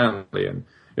have to be manly and,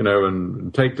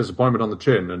 and take disappointment on the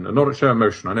chin and not show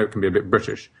emotion. I know it can be a bit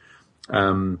British,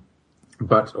 or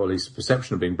at least a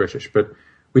perception of being British, but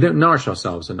we don't nourish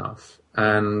ourselves enough.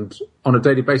 And on a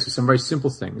daily basis, some very simple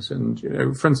things. And,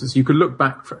 for instance, you could look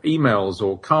back for emails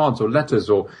or cards or letters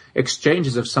or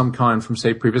exchanges of some kind from,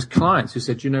 say, previous clients who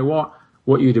said,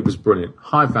 what you did was brilliant,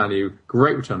 high value,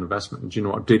 great return on investment.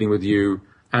 And dealing with you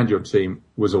and your team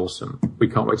was awesome. We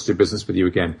can't wait to do business with you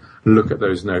again. Look at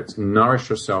those notes. Nourish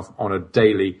yourself on a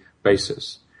daily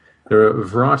basis. There are a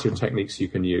variety of techniques you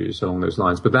can use along those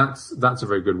lines, but that's a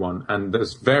very good one. And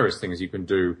there's various things you can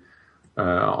do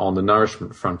on the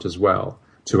nourishment front as well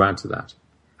to add to that.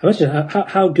 Imagine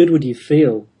how good would you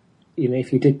feel,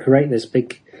 if you did create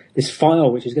this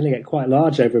file, which is going to get quite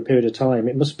large over a period of time.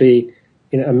 It must be,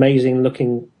 amazing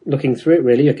looking through it,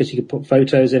 really, because you could put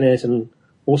photos in it and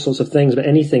all sorts of things. But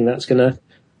anything that's going to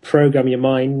program your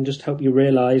mind and just help you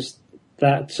realise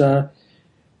that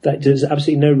there's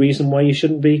absolutely no reason why you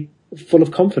shouldn't be full of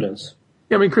confidence.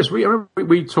 Yeah, Chris,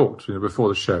 we talked before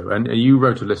the show, and you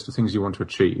wrote a list of things you want to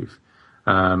achieve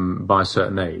by a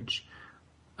certain age.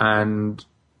 And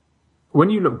when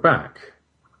you look back,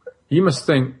 you must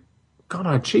think, God,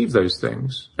 I achieved those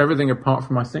things. Everything apart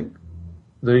from, I think,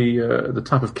 the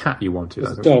type of cat you wanted.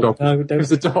 It's a dog. No, it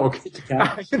was a dog. It's a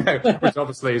cat. Which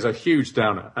obviously is a huge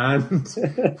downer. And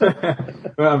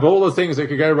of all the things that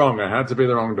could go wrong, it had to be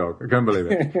the wrong dog. I can't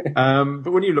believe it.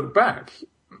 But when you look back,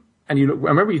 I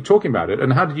remember you talking about it,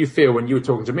 and how did you feel when you were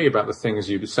talking to me about the things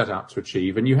you set out to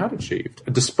achieve and you had achieved,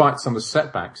 despite some of the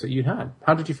setbacks that you had?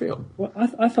 How did you feel? Well,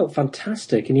 I felt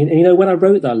fantastic. And when I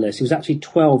wrote that list, it was actually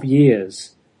 12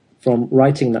 years from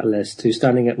writing that list to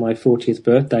standing at my 40th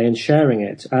birthday and sharing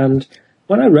it. And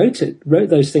when I wrote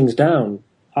those things down,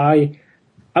 I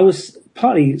was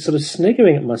partly sort of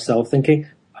sniggering at myself, thinking,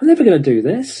 I'm never going to do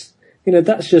this.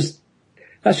 That's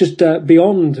that's just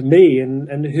beyond me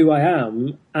and who I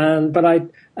am. But I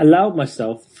allowed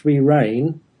myself free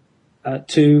rein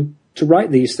to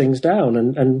write these things down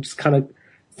and kind of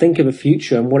think of a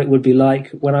future and what it would be like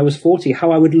when I was 40,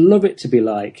 how I would love it to be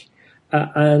like.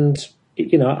 I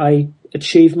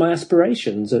achieved my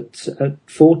aspirations at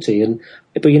 40.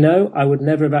 But I would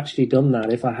never have actually done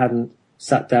that if I hadn't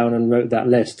sat down and wrote that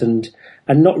list and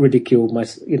not ridiculed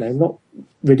myself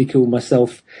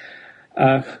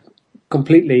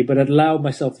completely, but allowed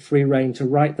myself the free rein to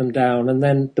write them down. And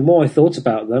then the more I thought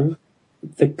about them,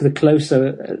 the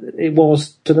closer it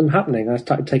was to them happening. I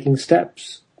started taking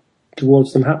steps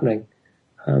towards them happening.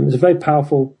 It's a very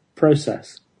powerful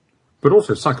process. But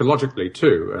also psychologically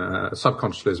too,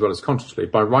 subconsciously as well as consciously,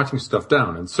 by writing stuff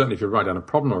down, and certainly if you write down a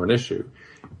problem or an issue,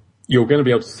 you're going to be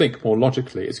able to think more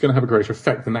logically. It's going to have a greater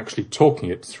effect than actually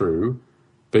talking it through,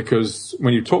 because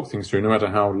when you talk things through, no matter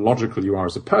how logical you are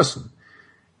as a person,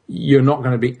 you're not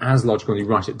going to be as logical when you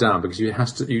write it down, because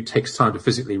it takes time to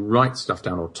physically write stuff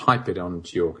down or type it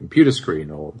onto your computer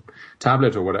screen or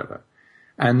tablet or whatever.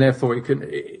 And therefore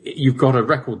you've got a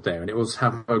record there, and it will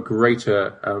have a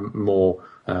greater, more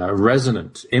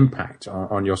resonant impact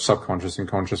on your subconscious and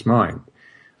conscious mind.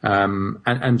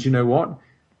 And you know what?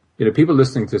 People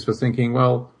listening to this were thinking,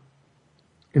 well,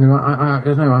 I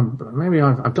don't know, maybe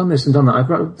I've done this and done that.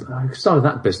 I started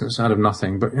that business out of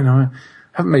nothing, but, I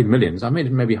haven't made millions. I made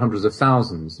maybe hundreds of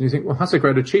thousands. And you think, well, that's a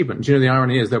great achievement. Do you know, the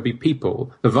irony is there'll be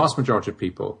people, the vast majority of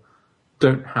people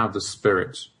don't have the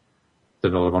spirit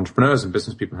that a lot of entrepreneurs and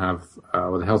business people have,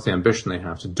 or the healthy ambition they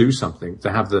have to do something. They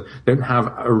don't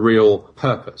have a real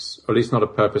purpose, or at least not a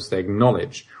purpose they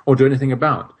acknowledge or do anything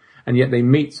about. And yet they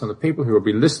meet some of the people who will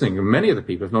be listening, and many of the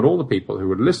people, if not all the people, who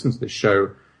would listen to this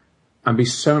show and be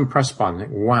so impressed by it and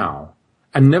think, wow.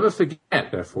 And never forget,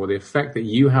 therefore, the effect that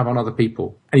you have on other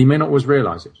people. And you may not always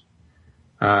realize it.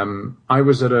 I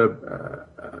was at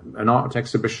an art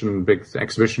exhibition, big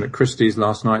exhibition at Christie's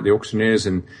last night, the auctioneers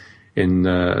in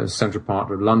central part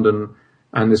of London,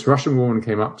 and this Russian woman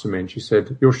came up to me and she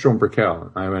said, "You're Seán Brickell."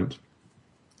 I went,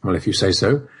 "Well, if you say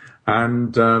so."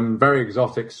 And very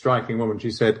exotic, striking woman.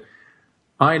 She said,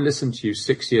 "I listened to you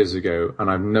 6 years ago and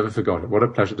I've never forgotten it. What a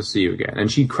pleasure to see you again." And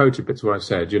she quoted bits of what I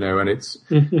said, and it's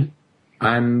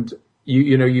and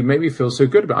you make me feel so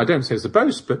good about it. I don't say it's a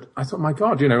boast, but I thought, my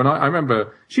God, and I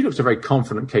remember she looks a very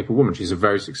confident, capable woman. She's a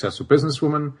very successful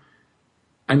businesswoman,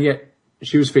 and yet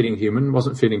she was feeling human,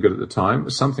 wasn't feeling good at the time. It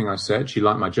was something I said. She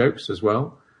liked my jokes as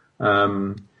well,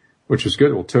 which was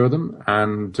good, all two of them.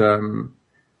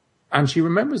 And she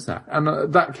remembers that.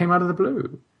 And that came out of the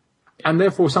blue. And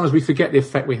therefore, sometimes we forget the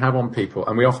effect we have on people,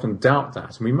 and we often doubt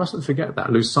that. And we mustn't forget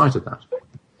that, lose sight of that.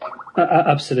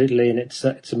 Absolutely. And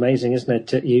it's amazing,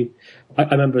 isn't it? I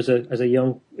remember as a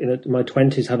young, in my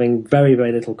 20s, having very,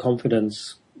 very little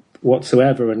confidence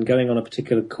whatsoever and going on a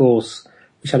particular course,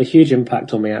 which had a huge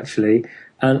impact on me, actually.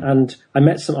 And I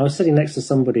was sitting next to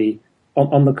somebody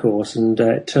on the course, and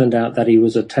it turned out that he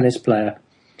was a tennis player.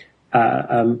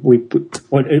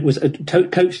 It was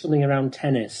coached something around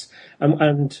tennis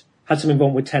and had some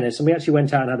involvement with tennis. And we actually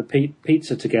went out and had a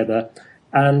pizza together.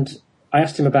 And I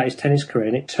asked him about his tennis career,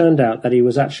 and it turned out that he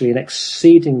was actually an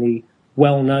exceedingly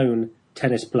well-known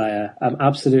tennis player,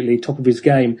 absolutely top of his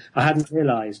game. I hadn't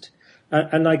realised.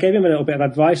 And I gave him a little bit of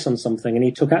advice on something, and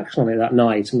he took action on it that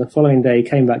night. And the following day, he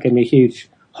came back, gave me a huge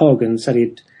hug, and said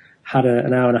he'd had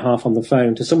an hour and a half on the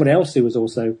phone to somebody else who was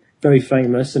also very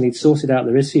famous, and he'd sorted out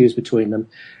their issues between them.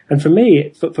 And for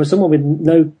me, for someone with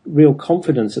no real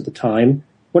confidence at the time,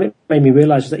 what it made me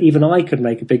realise was that even I could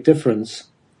make a big difference.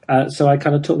 So I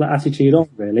kind of took that attitude on,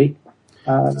 really.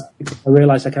 I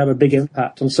realised I could have a big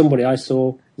impact on somebody I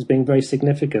saw as being very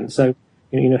significant. So,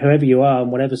 whoever you are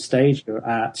and whatever stage you're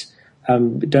at,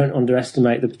 don't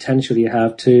underestimate the potential you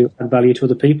have to add value to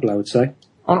other people, I would say.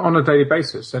 On a daily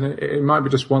basis. And it might be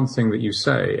just one thing that you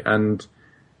say. And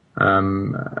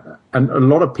a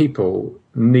lot of people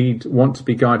want to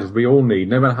be guided. We all need,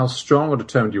 no matter how strong or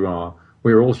determined you are,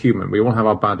 we're all human. We all have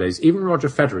our bad days. Even Roger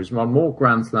Federer has won more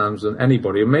Grand Slams than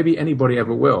anybody, or maybe anybody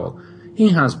ever will. He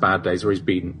has bad days where he's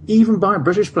beaten, even by a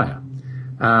British player.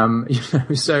 And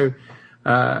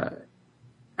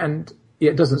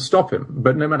it doesn't stop him.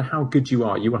 But no matter how good you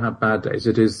are, you will have bad days.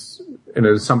 It is,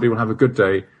 somebody will have a good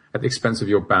day at the expense of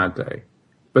your bad day.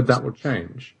 But that will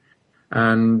change.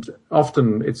 And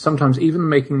often it's sometimes even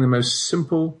making the most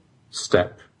simple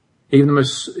step, even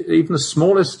the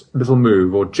smallest little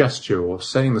move or gesture or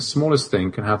saying the smallest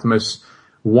thing can have the most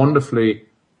wonderfully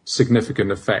significant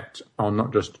effect on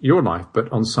not just your life, but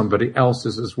on somebody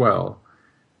else's as well.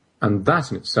 And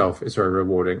that in itself is very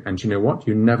rewarding. And you know what?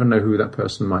 You never know who that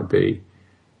person might be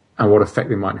and what effect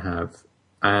they might have.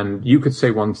 And you could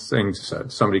say one thing to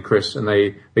somebody, Chris, and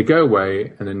they go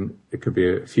away, and then it could be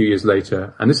a few years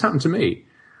later. And this happened to me.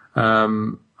 I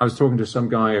was talking to some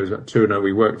guy who was about 2,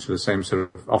 we worked to the same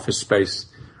sort of office space.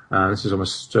 This is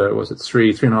almost,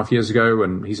 3.5 years ago,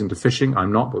 and he's into fishing.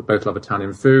 I'm not, but we both love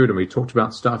Italian food, and we talked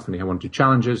about stuff, and he wanted to do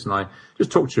challenges, and I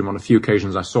just talked to him on a few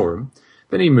occasions I saw him.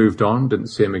 Then he moved on, didn't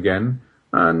see him again,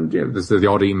 and there's the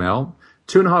odd email.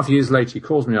 2.5 years later, he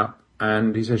calls me up,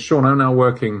 and he says, Sean, I'm now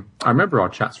working, I remember our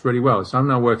chats really well, so I'm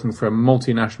now working for a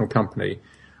multinational company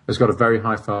that's got a very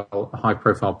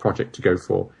high-profile project to go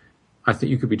for. I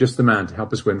think you could be just the man to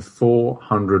help us win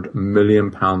 £400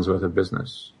 million worth of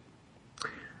business.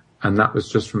 And that was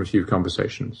just from a few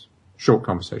conversations, short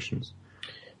conversations.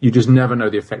 You just never know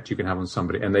the effect you can have on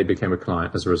somebody, and they became a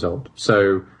client as a result.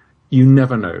 So you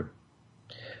never know.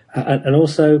 And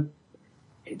also,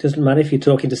 it doesn't matter if you're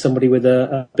talking to somebody with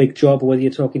a big job or whether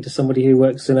you're talking to somebody who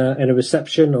works in a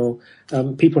reception, or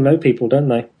people know people, don't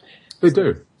they? They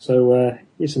do. So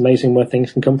it's amazing where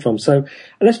things can come from. So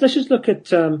let's just look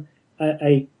at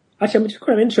actually, I'm just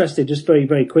quite interested, just very,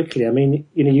 very quickly. I mean,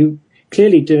 you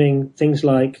clearly doing things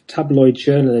like tabloid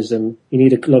journalism, you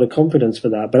need a lot of confidence for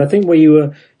that. But I think where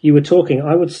you were talking,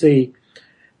 I would see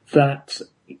that,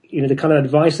 the kind of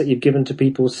advice that you've given to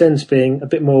people since being a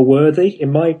bit more worthy,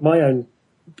 in my own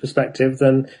perspective,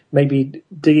 than maybe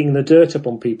digging the dirt up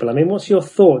on people. I mean, what's your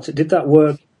thoughts? Did that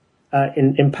work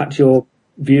impact your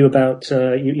view about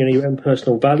your own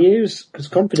personal values? Because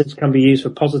confidence can be used for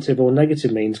positive or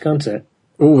negative means, can't it?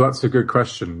 Oh, that's a good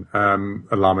question.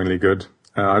 Alarmingly good.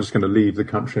 I'm just going to leave the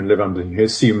country and live under your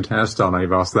assumed hairstyle now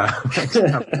you've asked that.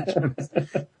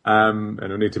 And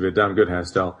it'll need to be a damn good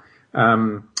hairstyle.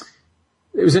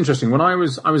 It was interesting. When I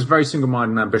was very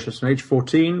single-minded and ambitious. From age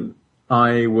 14,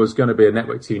 I was going to be a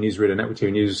Network TV newsreader, Network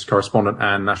TV news correspondent,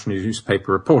 and national news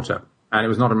newspaper reporter. And it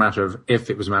was not a matter of if,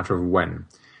 it was a matter of when.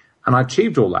 And I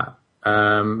achieved all that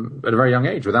at a very young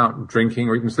age without drinking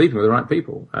or even sleeping with the right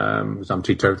people. Because I'm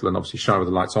teetotal and obviously shy with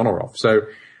the lights on or off. So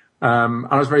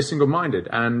I was very single-minded.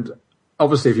 And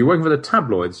obviously, if you're working for the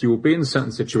tabloids, you will be in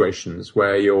certain situations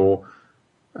where you're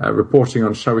reporting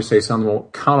on, shall we say, some of the more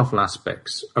colourful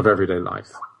aspects of everyday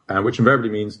life, which invariably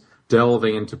means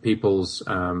delving into people's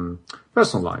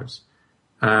personal lives.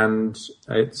 And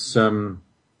it's a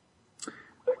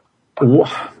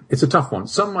tough one.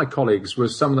 Some of my colleagues were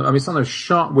some of the most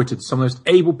sharp-witted, some of the most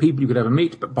able people you could ever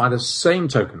meet, but by the same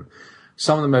token,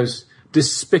 some of the most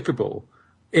despicable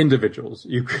individuals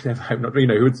you could ever hope not,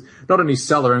 who would not only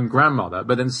sell their own grandmother,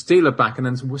 but then steal her back and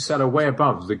then sell her way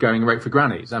above the going rate for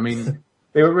grannies. I mean,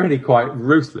 they were really quite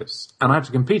ruthless, and I had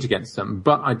to compete against them,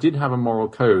 but I did have a moral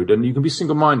code, and you can be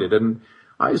single-minded. And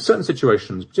certain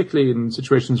situations, particularly in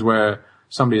situations where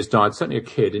somebody has died, certainly a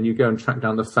kid, and you go and track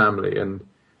down the family. And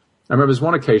I remember there's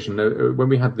one occasion when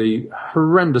we had the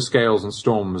horrendous gales and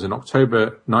storms in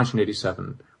October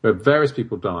 1987, where various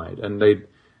people died, and they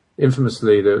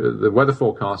infamously, the weather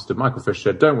forecaster, Michael Fish,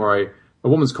 said, "Don't worry, a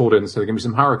woman's called in and said there are going to be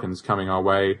some hurricanes coming our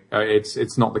way.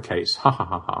 It's not the case. Ha ha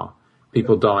ha ha."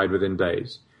 People died within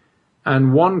days.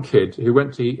 And one kid who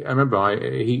went to, I remember,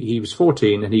 he was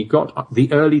 14 and he got the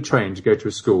early train to go to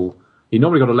his school. He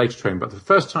normally got a later train, but for the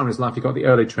first time in his life, he got the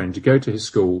early train to go to his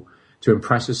school to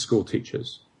impress his school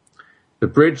teachers. The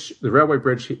railway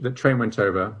bridge the train went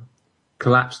over,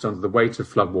 collapsed under the weight of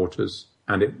floodwaters,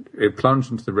 and it plunged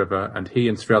into the river, and he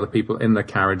and 3 other people in the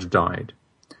carriage died.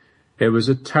 It was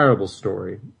a terrible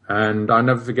story, and I'll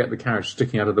never forget the carriage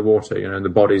sticking out of the water, and the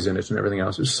bodies in it and everything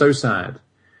else. It was so sad.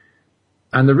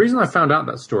 And the reason I found out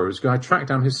that story was because I tracked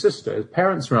down his sister. His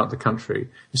parents were out the country.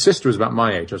 His sister was about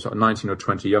my age. I was sort of 19 or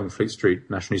 20, young Fleet Street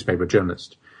national newspaper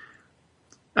journalist.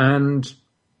 And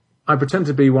I pretended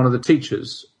to be one of the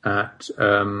teachers at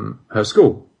her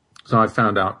school. So I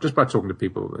found out just by talking to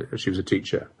people that she was a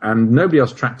teacher. And nobody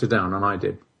else tracked her down, and I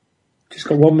did. Just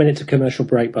got 1 minute to commercial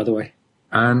break, by the way.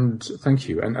 And thank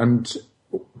you. And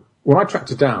when I tracked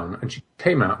her down and she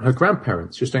came out, her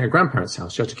grandparents, she was staying at her grandparents'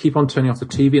 house. She had to keep on turning off the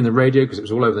TV and the radio because it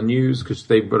was all over the news because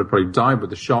they would have probably died with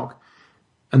the shock.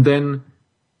 And then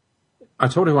I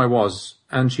told her who I was,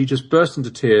 and she just burst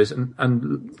into tears, and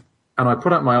I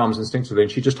put out my arms instinctively,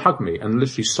 and she just hugged me and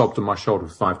literally sobbed on my shoulder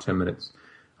for 5-10 minutes.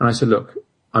 And I said, "Look,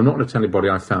 I'm not going to tell anybody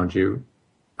I found you,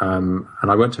 and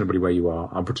I won't tell anybody where you are.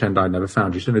 I'll pretend I never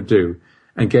found you." She's going to do.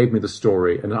 And gave me the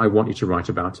story, and I want you to write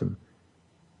about him.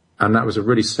 And that was a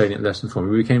really salient lesson for me.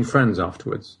 We became friends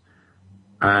afterwards.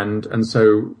 And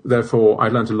so, therefore, I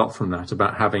learned a lot from that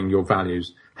about having your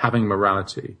values, having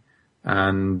morality,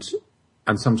 and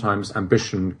sometimes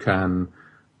ambition can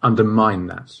undermine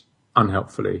that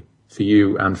unhelpfully for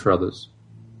you and for others.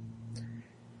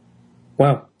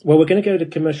 Wow. Well, we're going to go to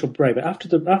commercial break, but after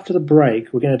the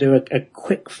break, we're going to do a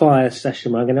quick fire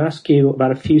session where I'm going to ask you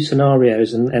about a few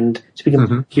scenarios and speak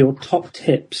about your top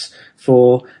tips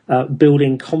for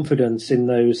building confidence in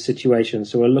those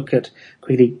situations. So we'll look at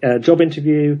quickly job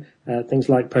interview, things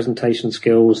like presentation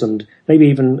skills, and maybe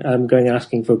even going and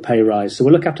asking for a pay rise. So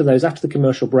we'll look after those after the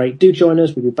commercial break. Do join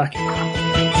us. We'll be back.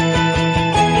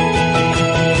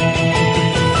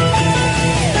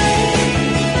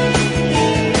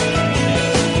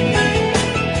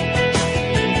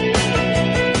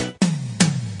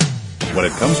 When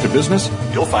it comes to business,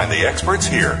 you'll find the experts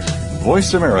here.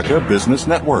 Voice America Business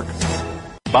Network.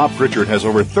 Bob Pritchard has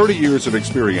over 30 years of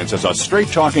experience as a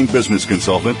straight-talking business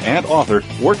consultant and author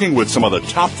working with some of the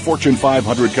top Fortune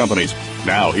 500 companies.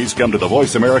 Now he's come to the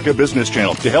Voice America Business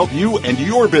Channel to help you and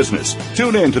your business.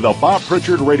 Tune in to the Bob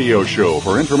Pritchard Radio Show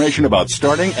for information about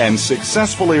starting and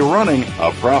successfully running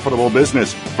a profitable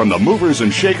business. From the movers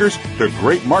and shakers to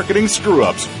great marketing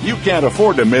screw-ups, you can't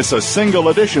afford to miss a single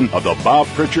edition of the Bob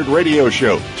Pritchard Radio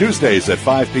Show. Tuesdays at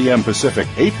 5 p.m. Pacific,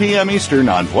 8 p.m. Eastern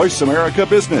on Voice America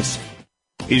Business.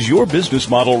 Is your business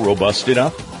model robust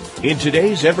enough? In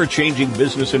today's ever-changing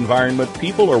business environment,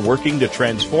 people are working to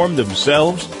transform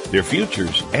themselves, their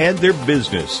futures, and their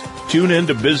business. Tune in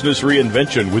to Business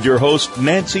Reinvention with your host,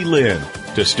 Nancy Lynn.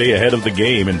 To stay ahead of the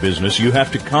game in business, you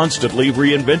have to constantly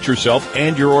reinvent yourself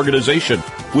and your organization.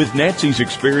 With Nancy's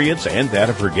experience and that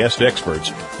of her guest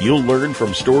experts, you'll learn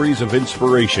from stories of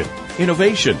inspiration,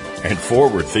 innovation, and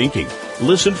forward thinking.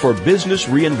 Listen for Business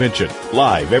Reinvention,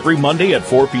 live every Monday at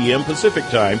 4 p.m. Pacific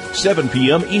Time, 7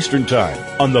 p.m. Eastern Time,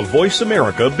 on the Voice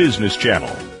America Business Channel.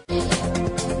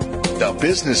 The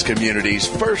business community's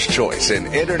first choice in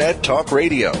Internet Talk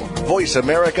Radio, Voice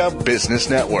America Business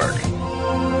Network.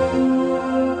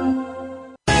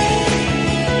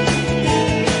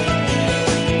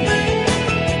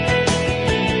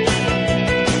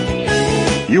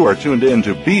 You are tuned in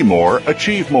to Be More,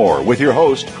 Achieve More with your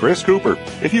host, Chris Cooper.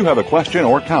 If you have a question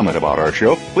or comment about our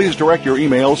show, please direct your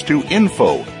emails to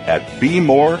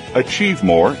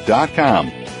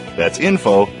info@bemoreachievemore.com. That's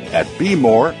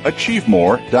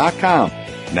info@bemoreachievemore.com.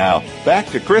 Now, back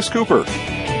to Chris Cooper.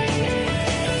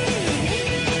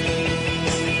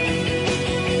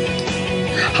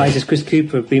 Hi, this is Chris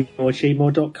Cooper of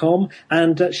bemoreachievemore.com.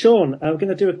 And Sean, we're going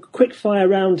to do a quick fire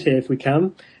round here if we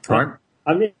can. Right.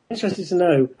 I'm interested to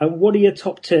know, what are your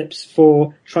top tips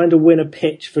for trying to win a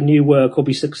pitch for new work or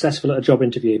be successful at a job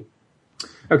interview?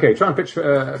 Okay, try and pitch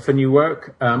for new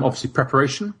work. Obviously,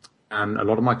 preparation. And a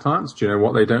lot of my clients, do you know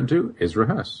what they don't do? Is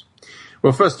rehearse.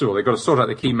 Well, first of all, they've got to sort out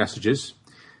the key messages.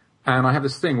 And I have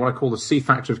this thing, what I call the C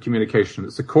factor of communication.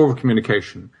 It's the core of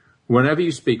communication. Whenever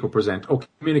you speak or present or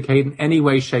communicate in any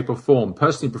way, shape or form,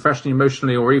 personally, professionally,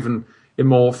 emotionally, or even in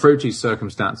more fruity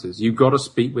circumstances, you've got to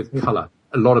speak with color.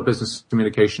 A lot of business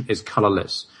communication is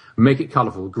colorless. Make it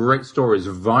colorful. Great stories,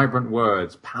 vibrant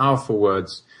words, powerful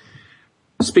words.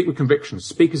 Speak with conviction.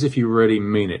 Speak as if you really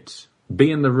mean it.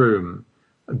 Be in the room.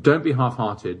 Don't be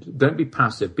half-hearted. Don't be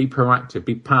passive. Be proactive.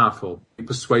 Be powerful. Be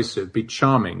persuasive. Be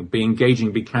charming. Be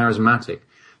engaging. Be charismatic.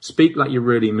 Speak like you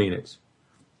really mean it.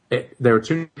 There are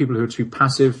too many people who are too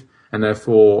passive and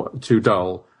therefore too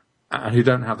dull and who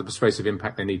don't have the persuasive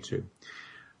impact they need to.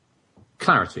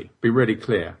 Clarity. Be really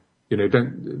clear. You know,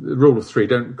 the rule of three,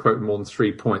 don't quote more than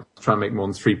 3 points. Try and make more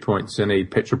than 3 points in a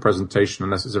pitch or presentation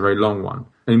unless it's a very long one.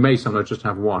 And you may sometimes just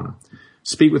have one.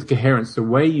 Speak with coherence. The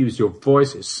way you use your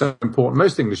voice is so important.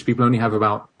 Most English people only have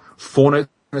about 4 notes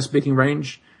in their speaking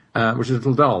range, which is a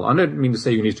little dull. I don't mean to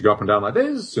say you need to go up and down like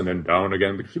this and then down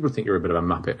again because people think you're a bit of a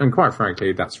muppet. And quite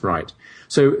frankly, that's right.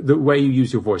 So the way you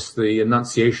use your voice, the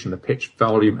enunciation, the pitch,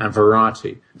 volume, and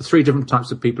variety, the 3 different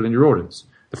types of people in your audience,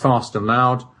 the fast and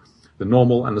loud, the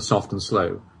normal and the soft and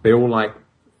slow. They all like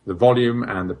the volume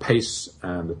and the pace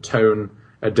and the tone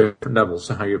at different levels.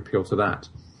 So how you appeal to that.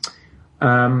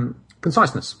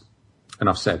 Conciseness.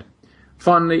 Enough said.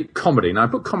 Finally, comedy. Now I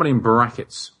put comedy in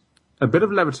brackets. A bit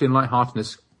of levity and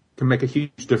lightheartedness can make a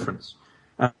huge difference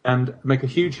and make a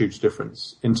huge, huge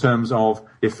difference in terms of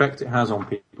the effect it has on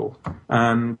people.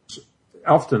 And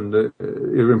often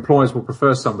your employers will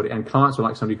prefer somebody and clients will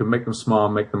like somebody who can make them smile,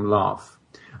 make them laugh.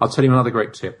 I'll tell you another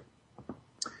great tip.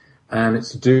 And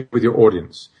it's to do with your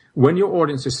audience. When your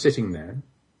audience is sitting there,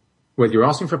 whether you're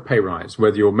asking for a pay rise,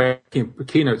 whether you're making a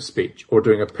keynote speech or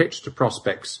doing a pitch to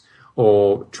prospects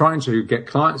or trying to get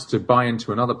clients to buy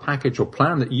into another package or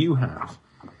plan that you have,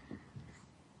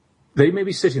 they may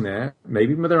be sitting there,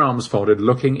 maybe with their arms folded,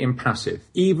 looking impassive,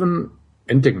 even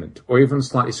indignant, or even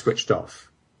slightly switched off.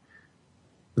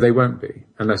 They won't be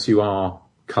unless you are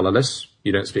colorless,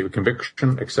 you don't speak with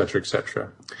conviction, etc.,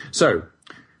 etc. So,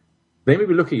 They may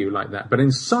be looking at you like that, but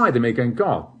inside they may go,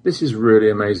 God, this is really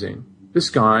amazing. This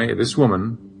guy, this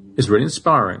woman is really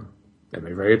inspiring. They're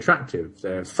very attractive.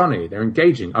 They're funny. They're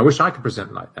engaging. I wish I could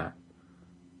present like that.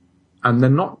 And they're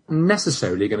not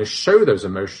necessarily going to show those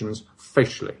emotions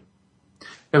facially.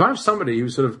 If I have somebody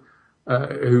who's sort of,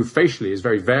 who facially is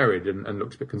very varied and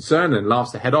looks a bit concerned and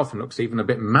laughs their head off and looks even a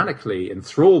bit manically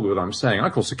enthralled with what I'm saying, I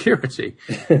call security.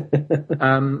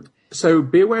 So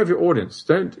be aware of your audience.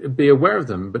 Don't be aware of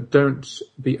them, but don't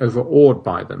be overawed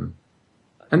by them.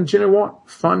 And do you know what?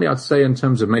 Finally, I'd say in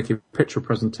terms of making a pitch or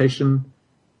presentation,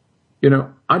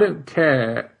 I don't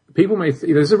care. People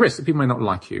there's a risk that people may not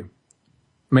like you,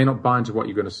 may not buy into what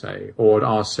you're going to say or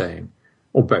are saying,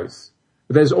 or both.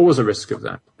 But there's always a risk of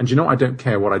that. And I don't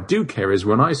care. What I do care is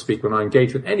when I speak, when I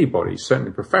engage with anybody,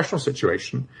 certainly a professional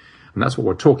situation, and that's what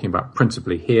we're talking about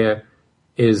principally here,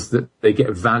 is that they get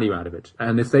value out of it.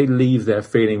 And if they leave there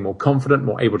feeling more confident,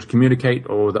 more able to communicate,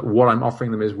 or that what I'm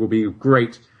offering them will be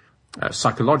great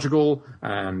psychological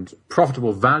and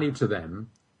profitable value to them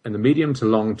in the medium to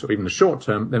long to even the short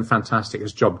term, then fantastic,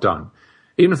 it's job done.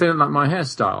 Even if they don't like my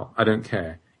hairstyle, I don't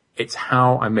care. It's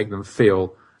how I make them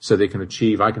feel so they can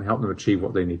I can help them achieve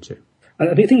what they need to.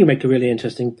 I think you make a really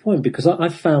interesting point, because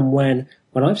I've found when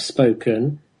I've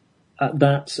spoken,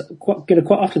 that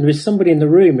quite often there is somebody in the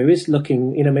room who is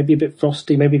looking, maybe a bit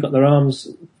frosty, maybe got their arms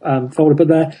folded, but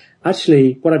they're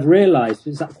actually, what I've realised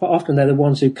is that quite often they're the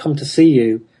ones who come to see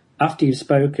you after you've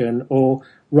spoken or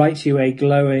write you a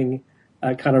glowing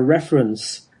kind of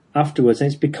reference afterwards. And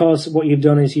it's because what you've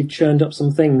done is you've churned up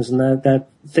some things and they're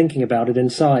thinking about it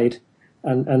inside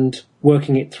and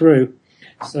working it through.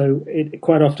 So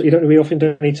quite often, we often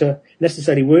don't need to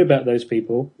necessarily worry about those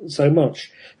people so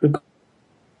much. We've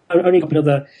only got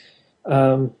another,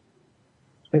 I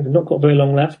think we've not got very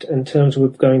long left in terms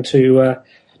of going to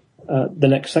the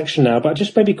next section now. But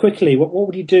just maybe quickly, what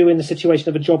would you do in the situation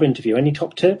of a job interview? Any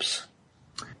top tips?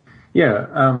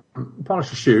 Yeah, polish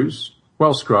your shoes,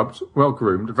 well scrubbed, well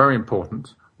groomed, very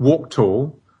important. Walk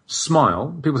tall,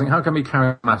 smile. People think, how can we be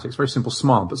charismatic? It's very simple,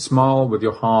 smile, but smile with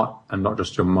your heart and not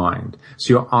just your mind.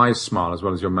 So your eyes smile as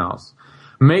well as your mouth.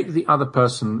 Make the other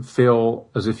person feel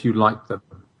as if you like them,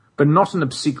 but not in an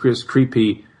obsequious,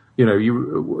 creepy,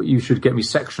 you should get me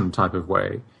section type of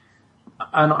way.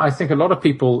 And I think a lot of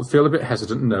people feel a bit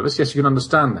hesitant and nervous. Yes, you can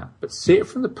understand that, but see it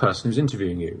from the person who's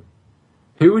interviewing you.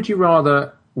 Who would you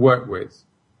rather work with?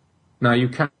 Now, you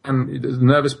can, the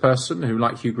nervous person who,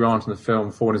 like Hugh Grant in the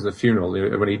film Forward is the Funeral,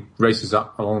 when he races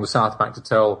up along the South Bank to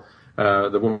tell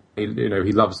the woman,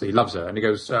 he loves her, and he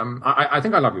goes, I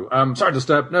think I love you. Sorry to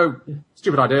disturb. No,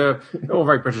 stupid idea. All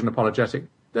very British and apologetic.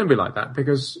 Don't be like that,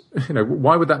 because,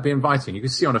 why would that be inviting? You can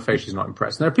see on her face she's not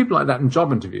impressed. And there are people like that in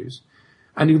job interviews,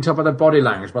 and you can tell by their body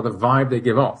language, by the vibe they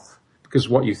give off, because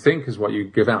what you think is what you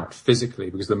give out physically,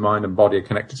 because the mind and body are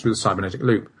connected through the cybernetic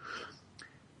loop.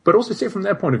 But also see it from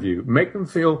their point of view. Make them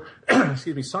feel,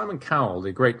 Simon Cowell,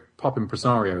 the great pop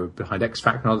impresario behind X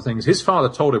Factor and other things, his father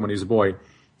told him when he was a boy,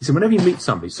 he said, whenever you meet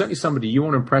somebody, certainly somebody you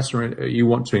want to impress or you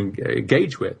want to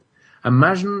engage with,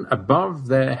 imagine above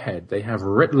their head they have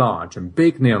writ large and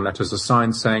big neon letters a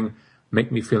sign saying,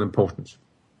 make me feel important.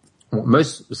 What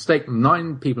most mistake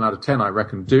 9 people out of 10, I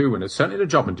reckon, do, and it's certainly in a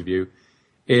job interview,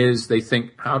 is they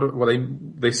think,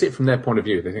 they see it from their point of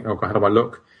view. They think, oh God, how do I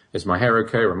look? Is my hair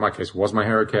okay? Or in my case, was my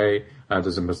hair okay?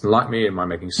 Does the person like me? Am I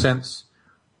making sense?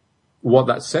 What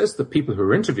that says to the people who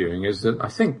are interviewing is that I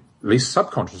think, at least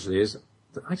subconsciously, is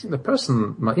that I think the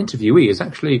person, my interviewee, is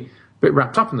actually a bit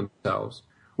wrapped up in themselves.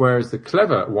 Whereas the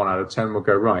clever 1 out of 10 will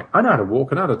go, right, I know how to walk,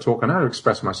 I know how to talk, I know how to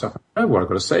express myself, I know what I've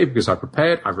got to say because I've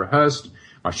prepared, I've rehearsed,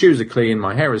 my shoes are clean,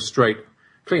 my hair is straight,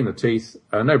 clean the teeth,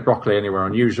 no broccoli anywhere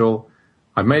unusual.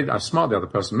 I've smart the other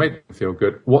person, made them feel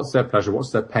good. What's their pleasure?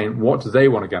 What's their pain? What do they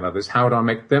want to get out of this? How do I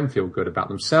make them feel good about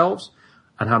themselves?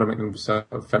 And how to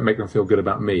make them feel good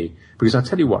about me? Because I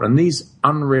tell you what, in these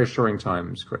unreassuring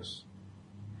times, Chris,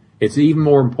 it's even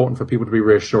more important for people to be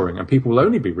reassuring. And people will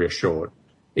only be reassured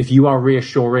if you are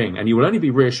reassuring. And you will only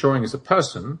be reassuring as a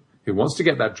person who wants to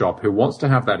get that job, who wants to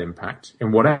have that impact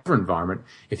in whatever environment,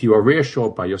 if you are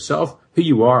reassured by yourself, who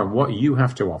you are and what you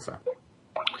have to offer.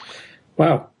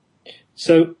 Wow.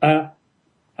 So, I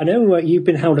know you've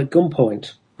been held at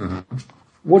gunpoint. Mm-hmm.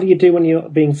 What do you do when you're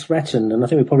being threatened? And I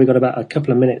think we've probably got about a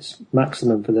couple of minutes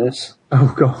maximum for this.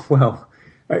 Oh, God, well,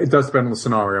 it does depend on the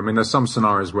scenario. I mean, there's some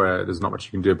scenarios where there's not much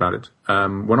you can do about it.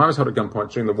 When I was held at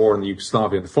gunpoint during the war in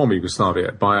the former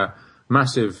Yugoslavia, by a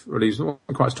massive, well, he's not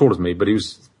quite as tall as me, but he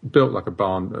was built like a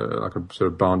barn, like a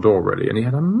sort of barn door really. And he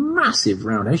had a massive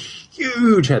round, a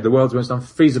huge head, the world's most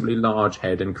unfeasibly large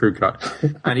head and crew cut.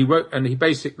 And he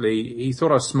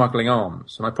thought I was smuggling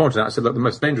arms. And I pointed out, I said, look, the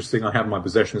most dangerous thing I have in my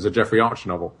possession is a Jeffrey Archer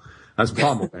novel. That's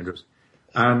far more dangerous.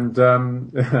 And,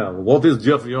 what is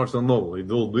Jeffrey Archer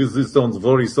novel? This sounds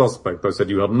very suspect. I said,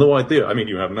 you have no idea. I mean,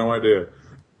 you have no idea.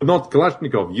 Not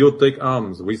Kalashnikov, you take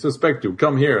arms. We suspect you.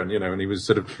 Come here. And, and he was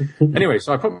sort of, anyway,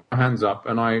 so I put my hands up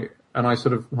and I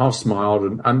sort of half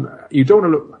smiled and you don't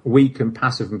want to look weak and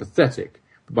passive and pathetic.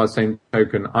 But by the same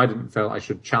token, I didn't feel I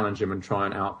should challenge him and try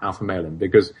and alpha male him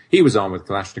because he was armed with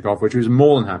Kalashnikov, which he was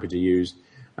more than happy to use,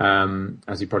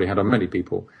 as he probably had on many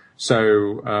people.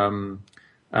 So,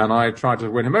 and I tried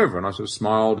to win him over and I sort of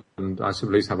smiled and I said,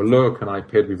 at least have a look and I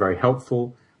appeared to be very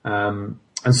helpful.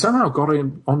 And somehow got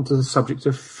him onto the subject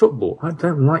of football. I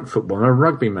don't like football. I'm a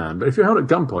rugby man. But if you're held at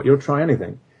gunpoint, you'll try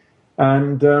anything.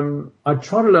 And I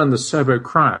tried to learn the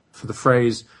Serbo-Croat for the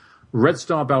phrase, Red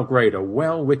Star Belgrade, a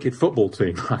well-wicked football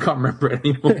team. I can't remember it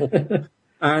anymore.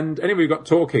 And anyway, we got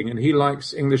talking, and he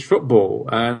likes English football.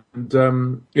 And,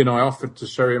 I offered to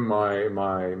show him my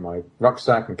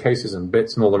rucksack and cases and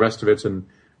bits and all the rest of it. And,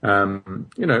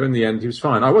 in the end, he was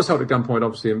fine. I was held at gunpoint,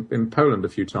 obviously, in Poland a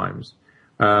few times.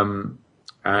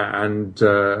 And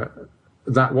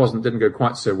that didn't go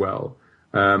quite so well.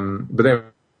 But they were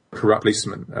corrupt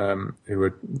policemen, who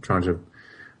were trying to,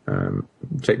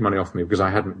 take money off me because I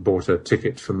hadn't bought a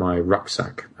ticket for my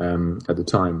rucksack, at the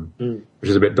time, which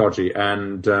is a bit dodgy.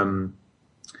 And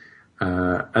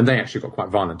they actually got quite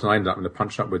violent and I ended up in a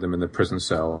punch up with them in the prison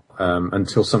cell,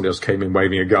 until somebody else came in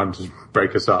waving a gun to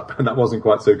break us up. And that wasn't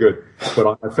quite so good.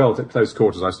 But I felt at close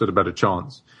quarters I stood a better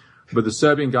chance. But the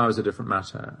Serbian guy was a different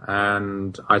matter.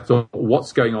 And I thought,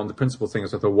 what's going on? The principal thing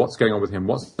is I thought, what's going on with him?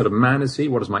 What sort of man is he?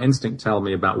 What does my instinct tell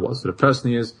me about what sort of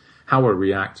person he is? How will I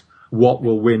react? What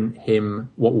will win him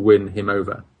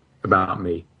over about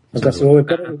me? Okay, so we've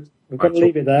got to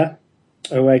leave it there.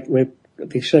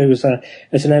 The show's at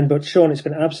an end, but Seán, it's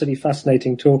been absolutely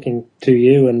fascinating talking to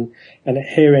you and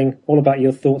hearing all about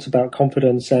your thoughts about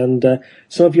confidence, and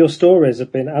some of your stories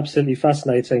have been absolutely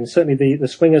fascinating. Certainly the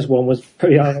swingers one was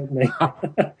very eye-opening.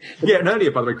 Yeah, and earlier,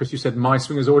 by the way, Chris, you said my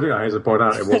swingers audio. I have to point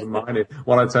out it wasn't mine.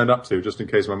 One I turned up to, just in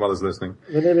case my mother's listening.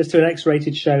 We're nearly to an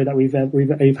X-rated show that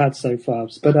we've had so far,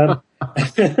 but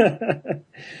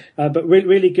but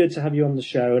really good to have you on the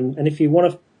show. And if you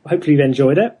want to, hopefully you've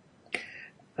enjoyed it.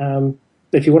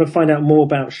 If you want to find out more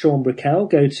about Seán Brickell,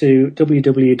 go to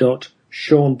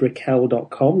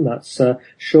www.seanbrickell.com. That's Seán,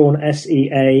 Sean,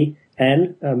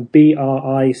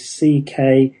 Brickell.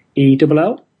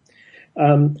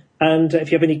 And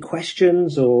if you have any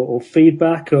questions or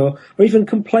feedback or even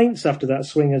complaints after that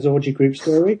Swingers Orgy Group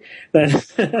story, then...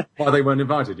 Well, they weren't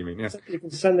invited, you mean, yes? You can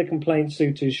send the complaints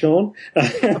to Seán.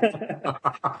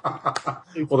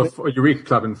 Or the Eureka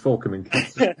Club in Falcombe in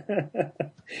Kent.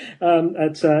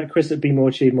 At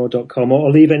chris@bemoreachievemore.com, or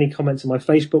I'll leave any comments on my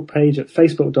Facebook page at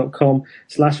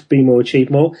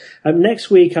facebook.com/bemoreachievemore.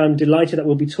 Next week, I'm delighted that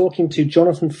we'll be talking to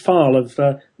Jonathan Farl of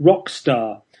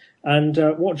Rockstar. And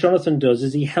what Jonathan does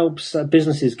is he helps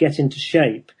businesses get into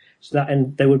shape so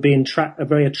that they would be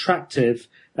very attractive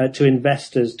to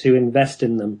investors to invest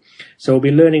in them. So we'll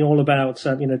be learning all about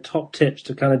top tips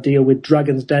to kind of deal with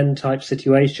Dragon's Den type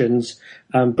situations,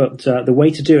 but the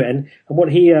way to do it. And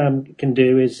what he can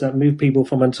do is move people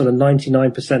from a sort of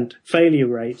 99% failure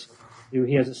rate to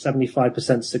he has a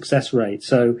 75% success rate.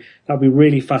 So that'll be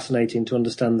really fascinating to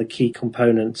understand the key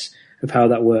components of how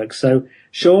that works. So,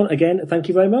 Seán, again, thank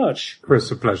you very much. Chris,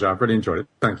 a pleasure. I've really enjoyed it.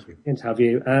 Thank you. Good to have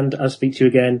you. And I'll speak to you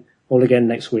again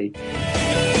next week.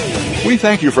 We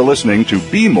thank you for listening to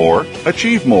Be More,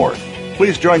 Achieve More.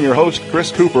 Please join your host,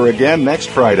 Chris Cooper, again next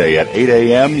Friday at 8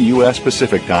 a.m. U.S.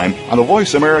 Pacific Time on the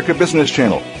Voice America Business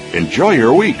Channel. Enjoy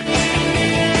your week.